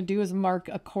what I'm going to do is mark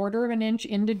 1/4 of an inch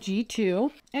into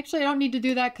G2. Actually, I don't need to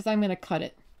do that because I'm going to cut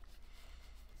it.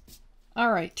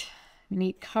 All right, we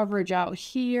need coverage out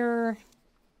here.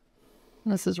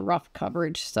 This is rough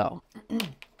coverage, so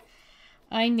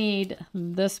I need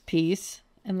this piece.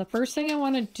 And the first thing I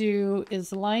want to do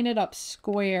is line it up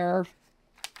square.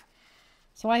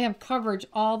 So I have coverage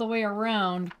all the way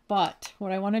around, but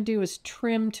what I want to do is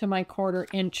trim to my 1/4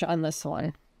 inch on this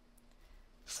one.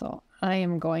 So I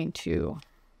am going to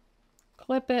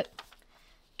clip it,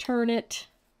 turn it,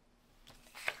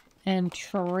 and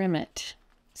trim it.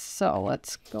 So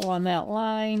let's go on that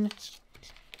line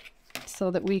so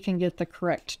that we can get the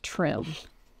correct trim.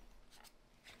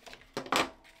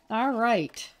 All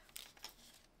right.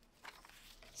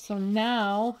 So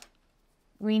now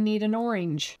we need an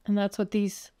orange, and that's what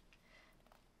these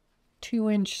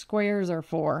 2-inch squares are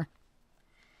for.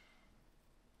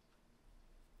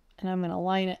 And I'm going to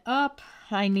line it up.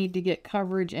 I need to get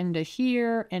coverage into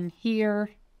here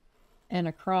and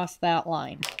across that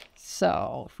line.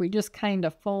 So if we just kind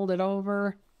of fold it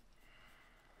over,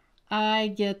 I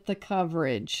get the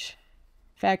coverage.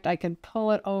 In fact, I could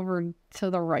pull it over to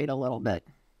the right a little bit.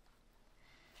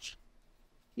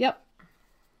 Yep.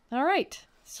 All right.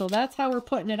 So that's how we're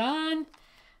putting it on.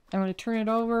 I'm going to turn it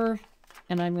over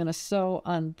and I'm going to sew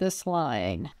on this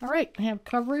line. All right, I have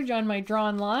coverage on my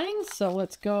drawn lines, so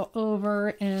let's go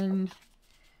over and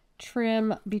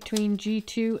trim between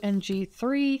G2 and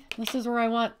G3. This is where I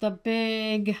want the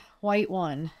big white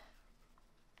one.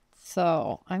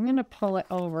 So I'm going to pull it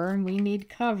over, and we need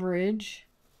coverage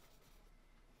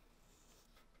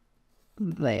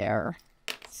there.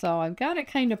 So I've got it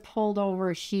kind of pulled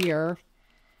over here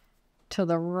to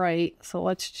the right. So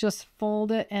let's just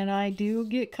fold it, and I do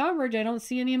get coverage. I don't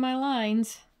see any of my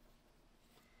lines.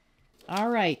 All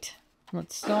right,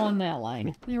 let's sew on that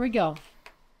line. There we go.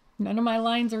 None of my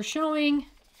lines are showing.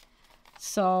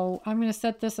 So I'm going to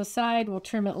set this aside. We'll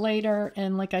trim it later.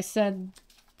 And like I said,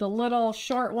 the little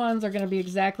short ones are going to be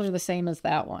exactly the same as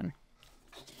that one.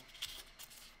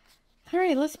 All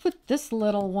right, let's put this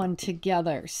little one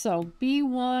together. So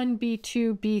B1,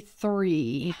 B2,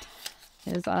 B3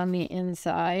 is on the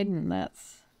inside, and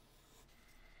that's,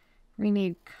 we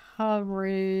need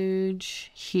coverage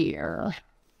here.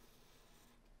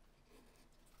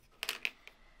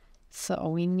 So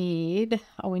we need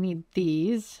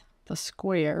these, the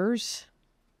squares.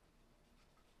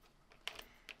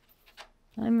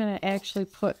 I'm going to actually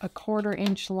put a 1/4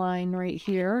 inch line right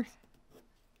here.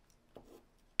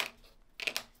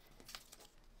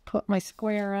 Put my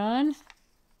square on.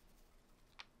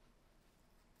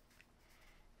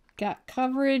 Got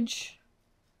coverage.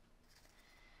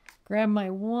 Grab my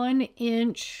 1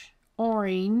 inch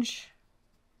orange.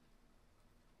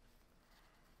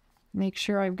 Make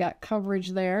sure I've got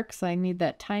coverage there because I need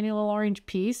that tiny little orange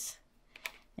piece.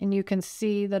 And you can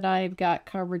see that I've got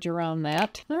coverage around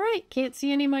that. All right, can't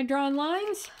see any of my drawn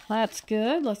lines. That's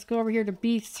good. Let's go over here to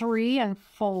B3 and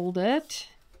fold it.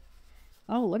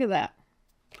 Oh, look at that.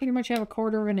 Pretty much have a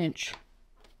 1/4 inch.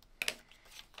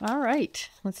 All right,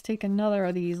 let's take another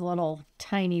of these little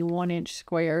tiny 1 inch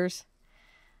squares.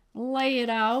 Lay it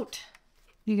out.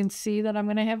 You can see that I'm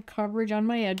going to have coverage on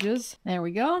my edges. There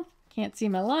we go. Can't see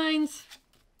my lines.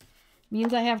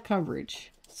 Means I have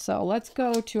coverage. So let's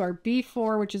go to our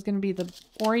B4, which is going to be the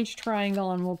orange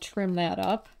triangle, and we'll trim that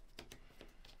up.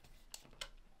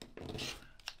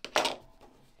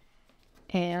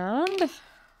 And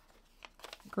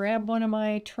grab one of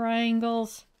my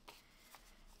triangles.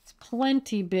 It's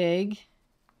plenty big.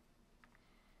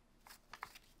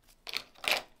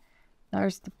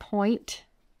 There's the point.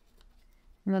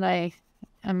 And then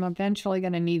I'm eventually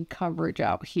going to need coverage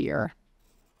out here.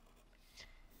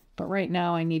 But right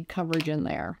now I need coverage in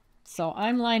there. So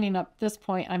I'm lining up this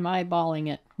point. I'm eyeballing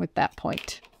it with that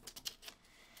point.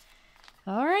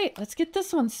 All right, let's get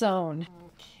this one sewn.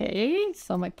 Okay,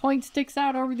 so my point sticks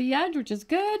out over the edge, which is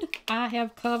good. I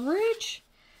have coverage.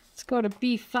 Let's go to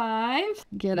B5,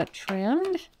 get it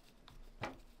trimmed.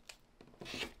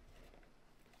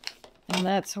 And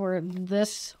that's where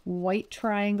this white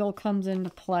triangle comes into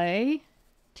play.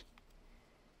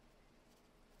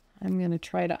 I'm going to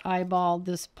try to eyeball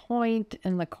this point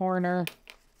in the corner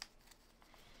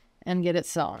and get it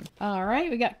sewn. All right,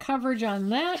 we got coverage on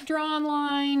that drawn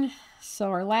line.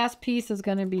 So our last piece is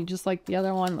going to be just like the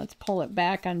other one. Let's pull it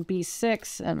back on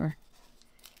B6 and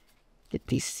get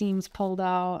these seams pulled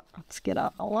out. Let's get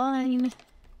out the line,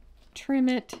 trim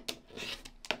it.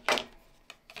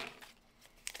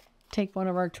 Take one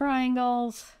of our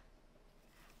triangles,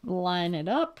 line it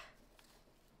up.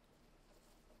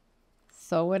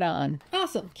 Sew it on.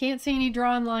 Awesome. Can't see any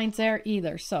drawn lines there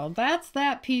either. So that's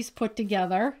that piece put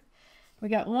together. We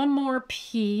got one more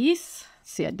piece.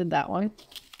 See, I did that one.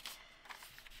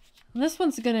 This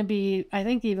one's going to be, I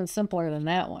think, even simpler than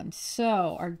that one.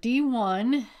 So our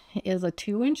D1 is a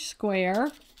 2 inch square.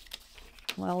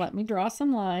 Well, let me draw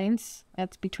some lines.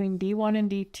 That's between D1 and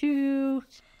D2.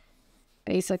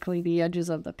 Basically the edges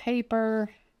of the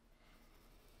paper.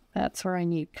 That's where I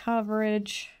need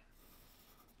coverage.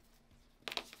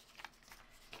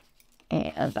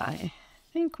 And I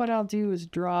think what I'll do is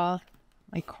draw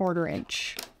my 1/4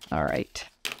 inch. All right.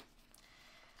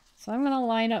 So I'm going to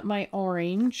line up my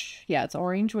orange. Yeah, it's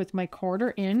orange with my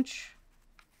 1/4 inch.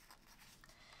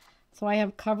 So I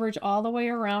have coverage all the way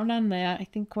around on that. I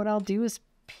think what I'll do is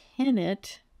pin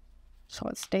it so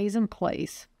it stays in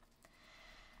place.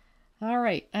 All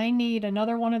right, I need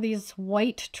another one of these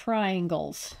white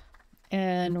triangles.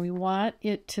 And we want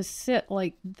it to sit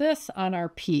like this on our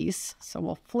piece. So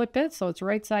we'll flip it so it's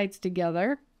right sides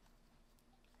together.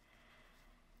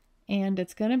 And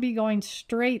it's going to be going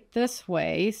straight this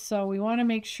way. So we want to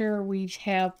make sure we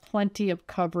have plenty of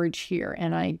coverage here.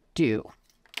 And I do.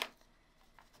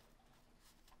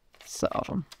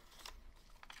 So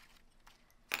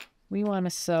we want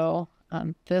to sew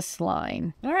on this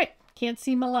line. All right, can't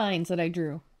see my lines that I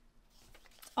drew.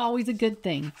 Always a good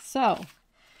thing. So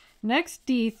next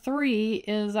D3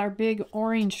 is our big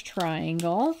orange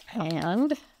triangle,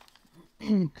 and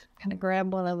I'm gonna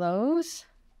grab one of those,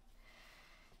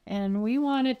 And we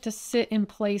want it to sit in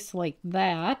place like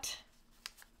that.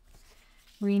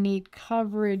 We need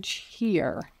coverage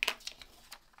here.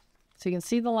 So you can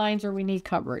see the lines where we need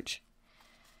coverage.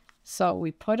 So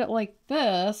we put it like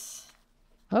this.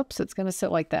 Oops, it's going to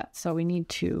sit like that. So we need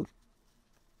to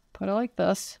put it like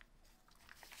this.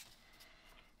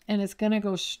 And it's going to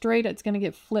go straight. It's going to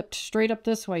get flipped straight up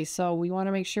this way. So we want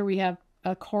to make sure we have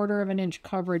 1/4 of an inch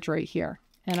coverage right here.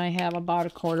 And I have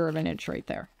about 1/4 of an inch right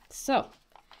there. So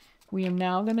we are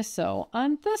now going to sew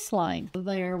on this line.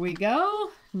 There we go.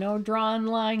 No drawn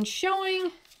line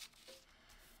showing.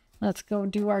 Let's go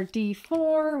do our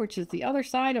D4, which is the other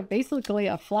side of basically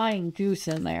a flying goose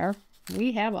in there.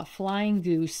 We have a flying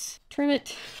goose. Trim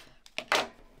it.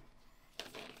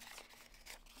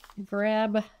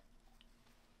 Grab.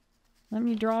 Let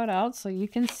me draw it out so you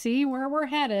can see where we're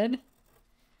headed.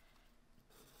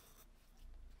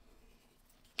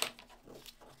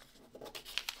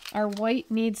 Our white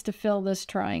needs to fill this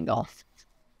triangle.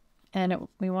 And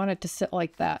we want it to sit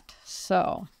like that.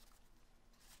 So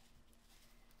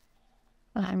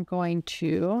I'm going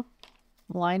to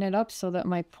line it up so that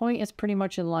my point is pretty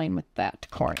much in line with that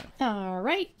corner. All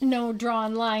right, no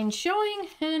drawn lines showing,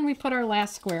 and we put our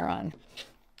last square on.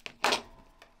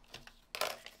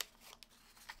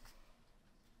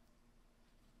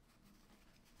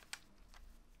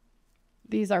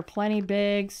 These are plenty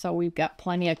big, so we've got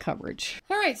plenty of coverage.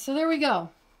 All right, so there we go.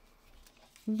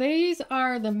 These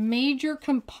are the major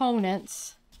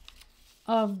components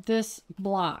of this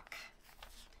block.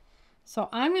 So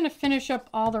I'm going to finish up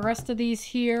all the rest of these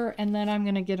here, and then I'm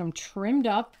going to get them trimmed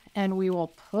up, and we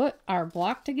will put our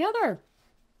block together.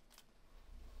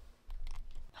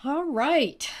 All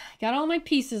right, got all my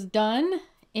pieces done,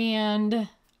 and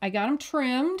I got them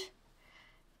trimmed,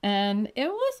 and it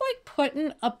was like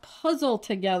putting a puzzle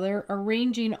together,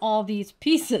 arranging all these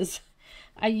pieces.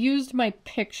 I used my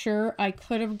picture. I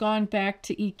could have gone back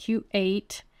to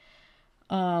EQ8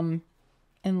 and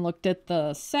looked at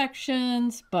the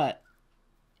sections, but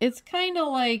it's kind of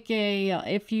like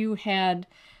if you had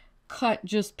cut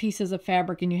just pieces of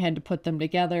fabric and you had to put them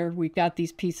together. We've got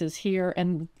these pieces here,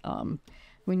 and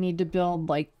we need to build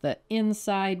like the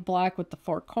inside block with the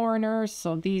 4 corners,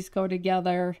 so these go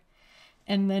together.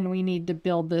 And then we need to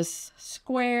build this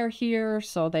square here,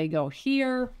 so they go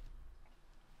here.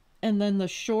 And then the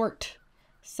short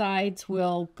sides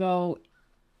will go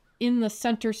in the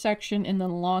center section, and then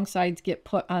the long sides get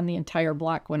put on the entire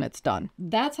block when it's done.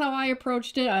 That's how I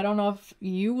approached it. I don't know if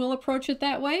you will approach it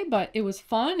that way, but it was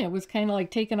fun. It was kind of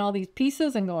like taking all these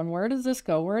pieces and going, where does this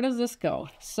go? Where does this go?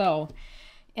 So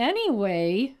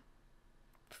anyway,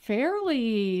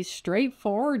 fairly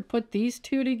straightforward. Put these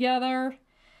two together.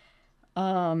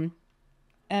 And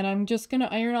I'm just going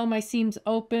to iron all my seams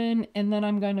open, and then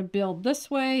I'm going to build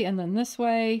this way and then this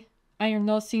way. Iron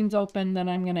those seams open, then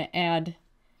I'm going to add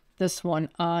this one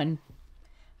on.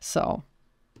 So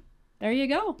there you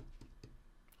go.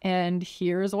 And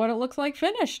here's what it looks like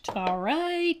finished. All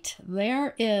right,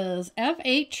 there is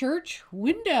F8 church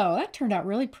window. That turned out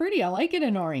really pretty. I like it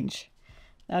in orange.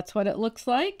 That's what it looks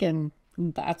like, and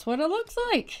that's what it looks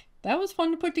like. That was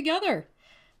fun to put together.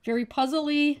 Very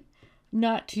puzzly,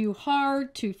 not too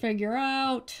hard to figure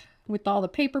out with all the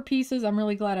paper pieces. I'm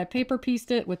really glad I paper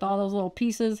pieced it with all those little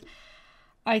pieces.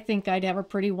 I think I'd have a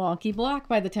pretty wonky block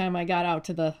by the time I got out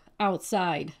to the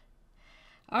outside.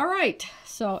 All right,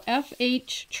 so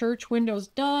FH church windows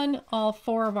done. All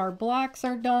 4 of our blocks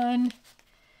are done.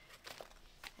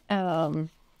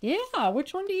 Yeah,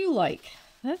 which one do you like?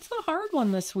 That's a hard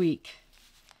one this week.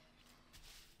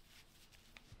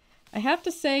 I have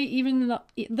to say,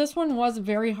 this one was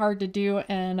very hard to do,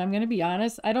 and I'm going to be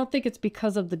honest, I don't think it's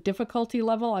because of the difficulty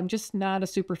level. I'm just not a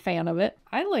super fan of it.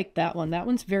 I like that one. That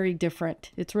one's very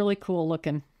different. It's really cool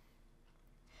looking.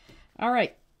 All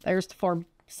right, there's the 4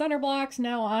 center blocks.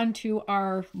 Now on to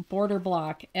our border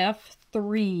block,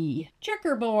 F3.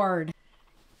 Checkerboard.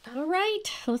 All right,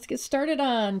 let's get started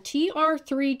on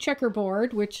TR-3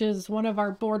 checkerboard, which is one of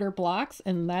our border blocks,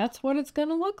 and that's what it's going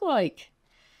to look like.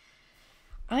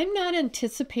 I'm not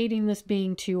anticipating this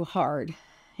being too hard.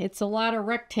 It's a lot of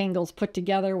rectangles put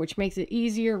together, which makes it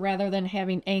easier rather than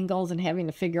having angles and having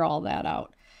to figure all that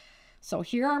out. So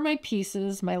here are my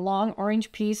pieces. My long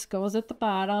orange piece goes at the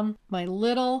bottom. My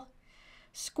little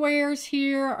squares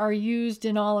here are used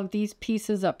in all of these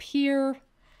pieces up here.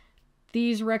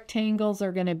 These rectangles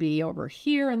are going to be over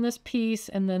here in this piece,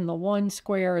 and then the 1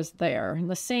 square is there. And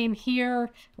the same here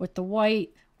with the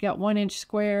white. Got 1-inch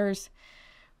squares.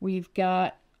 We've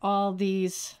got all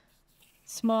these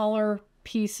smaller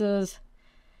pieces,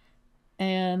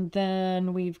 and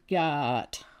then we've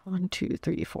got 1, 2,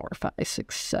 3, 4, 5,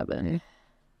 6, 7,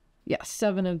 yeah,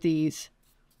 7 of these,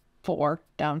 4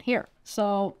 down here.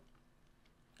 So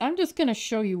I'm just going to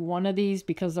show you one of these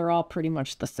because they're all pretty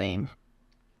much the same.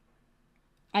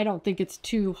 I don't think it's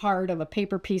too hard of a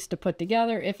paper piece to put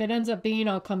together. If it ends up being,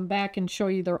 I'll come back and show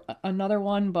you another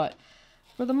one, but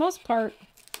for the most part,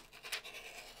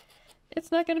 it's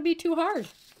not going to be too hard.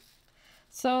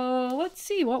 So let's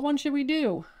see, what one should we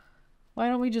do? Why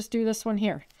don't we just do this one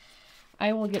here?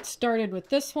 I will get started with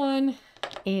this one,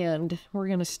 and we're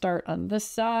going to start on this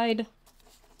side.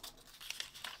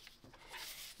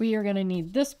 We are going to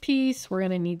need this piece, we're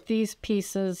going to need these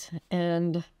pieces,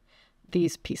 and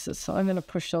these pieces. So I'm going to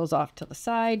push those off to the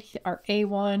side. Our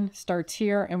A1 starts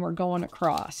here, and we're going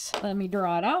across. Let me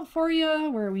draw it out for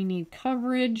you where we need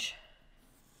coverage.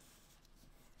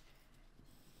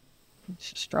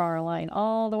 Let's just draw our line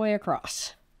all the way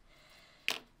across.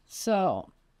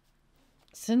 So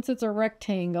since it's a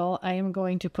rectangle, I am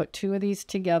going to put 2 of these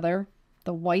together.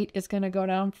 The white is going to go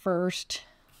down first.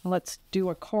 Let's do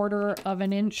 1/4 of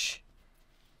an inch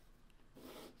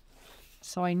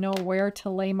so I know where to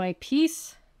lay my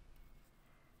piece.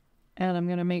 And I'm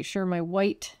going to make sure my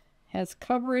white has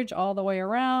coverage all the way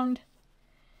around.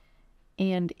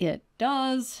 And it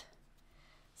does.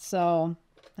 So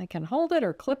I can hold it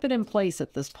or clip it in place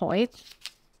at this point.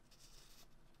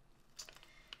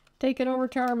 Take it over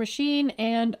to our machine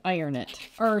and iron it,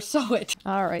 or sew it.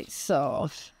 All right, so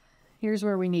here's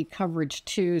where we need coverage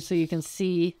too, so you can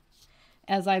see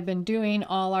as I've been doing,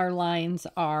 all our lines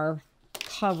are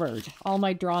covered, all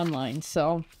my drawn lines.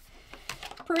 So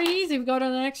pretty easy. We go to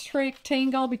the next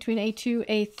rectangle between A2,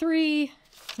 A3,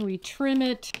 we trim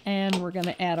it, and we're going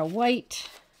to add a white.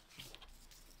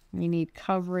 We need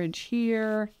coverage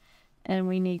here, and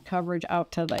we need coverage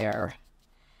out to there.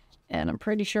 And I'm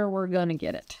pretty sure we're going to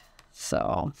get it.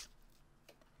 So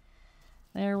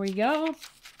there we go.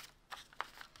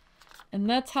 And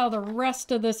that's how the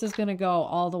rest of this is going to go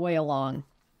all the way along.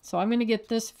 So I'm going to get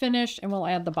this finished and we'll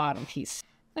add the bottom piece.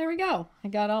 There we go. I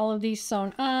got all of these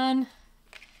sewn on.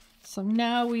 So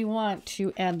now we want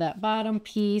to add that bottom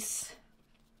piece.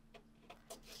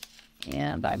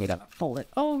 And I'm going to fold it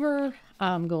over.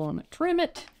 I'm going to trim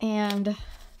it and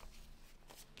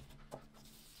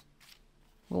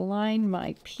line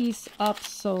my piece up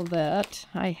so that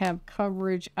I have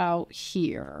coverage out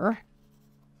here.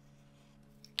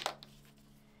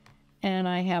 And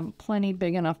I have plenty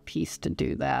big enough piece to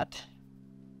do that.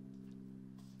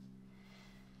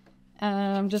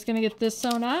 And I'm just going to get this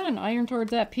sewn on and iron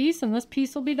towards that piece, and this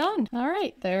piece will be done. All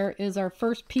right, there is our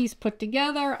first piece put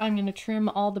together. I'm going to trim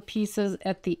all the pieces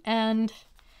at the end.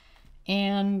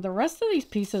 And the rest of these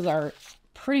pieces are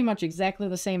pretty much exactly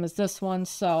the same as this one.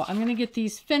 So I'm going to get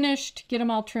these finished, get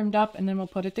them all trimmed up, and then we'll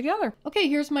put it together. Okay,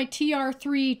 here's my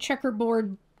TR-3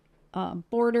 checkerboard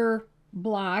border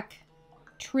block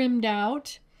trimmed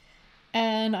out,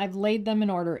 and I've laid them in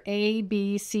order A,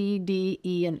 B, C, D,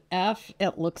 E, and F.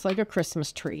 It looks like a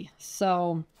Christmas tree.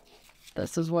 So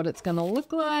this is what it's going to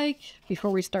look like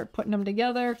before we start putting them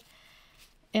together.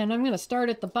 And I'm going to start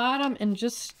at the bottom and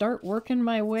just start working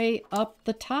my way up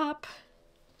the top,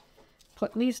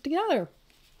 putting these together.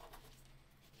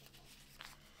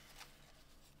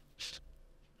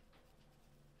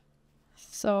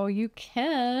 So you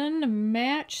can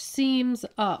match seams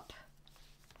up.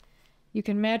 You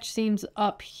can match seams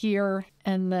up here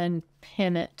and then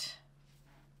pin it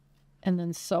and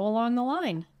then sew along the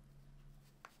line.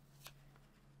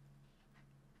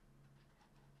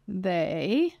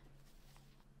 They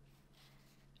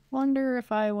wonder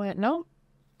if I went, nope.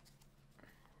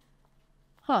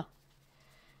 Huh.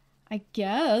 I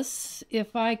guess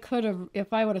if I would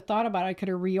have thought about it, I could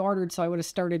have reordered, so I would have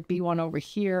started B1 over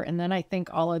here, and then I think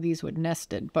all of these would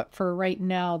nested. But for right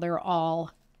now, they're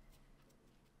all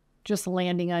just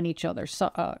landing on each other,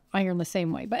 so iron the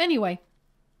same way. But anyway,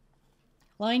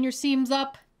 line your seams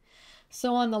up,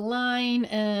 sew on the line,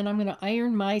 and I'm going to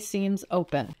iron my seams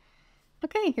open.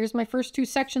 Okay, here's my first 2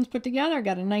 sections put together. I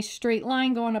got a nice straight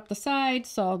line going up the side,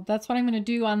 so that's what I'm going to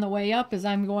do on the way up, is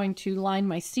I'm going to line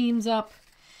my seams up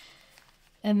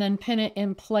and then pin it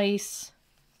in place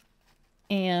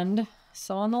and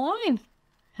sew on the line.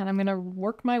 And I'm going to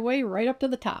work my way right up to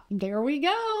the top. There we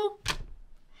go.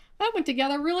 That went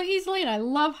together really easily, and I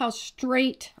love how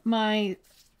straight my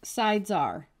sides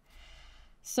are.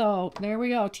 So there we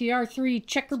go. TR-3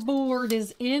 checkerboard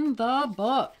is in the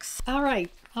books. All right,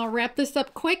 I'll wrap this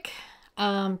up quick.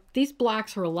 These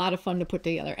blocks were a lot of fun to put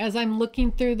together. As I'm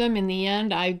looking through them, in the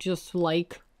end, I just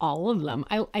like all of them.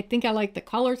 I think I like the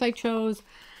colors I chose.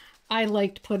 I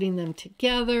liked putting them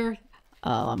together.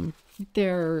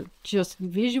 They're just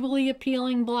visually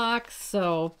appealing blocks,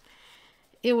 so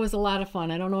it was a lot of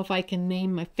fun. I don't know if I can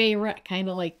name my favorite. I kind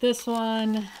of like this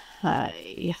one.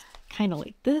 I kind of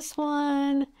like this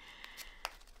one.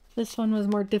 This one was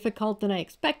more difficult than I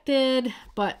expected,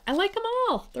 but I like them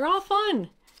all. They're all fun.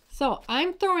 So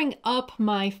I'm throwing up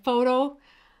my photo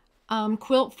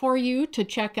quilt for you to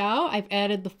check out. I've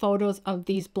added the photos of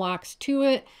these blocks to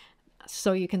it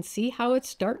so you can see how it's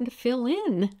starting to fill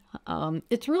in.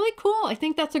 It's really cool. I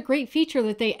think that's a great feature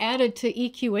that they added to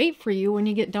EQ8 for you when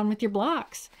you get done with your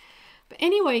blocks. But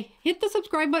anyway, hit the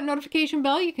subscribe button, notification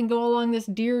bell. You can go along this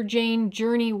Dear Jane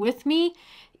journey with me.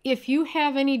 If you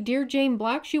have any Dear Jane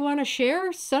blocks you want to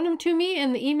share, send them to me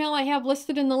in the email I have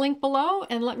listed in the link below,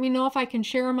 and let me know if I can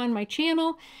share them on my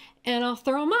channel, and I'll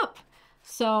throw them up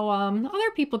so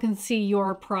other people can see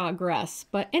your progress.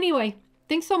 But anyway,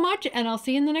 thanks so much, and I'll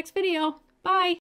see you in the next video. Bye!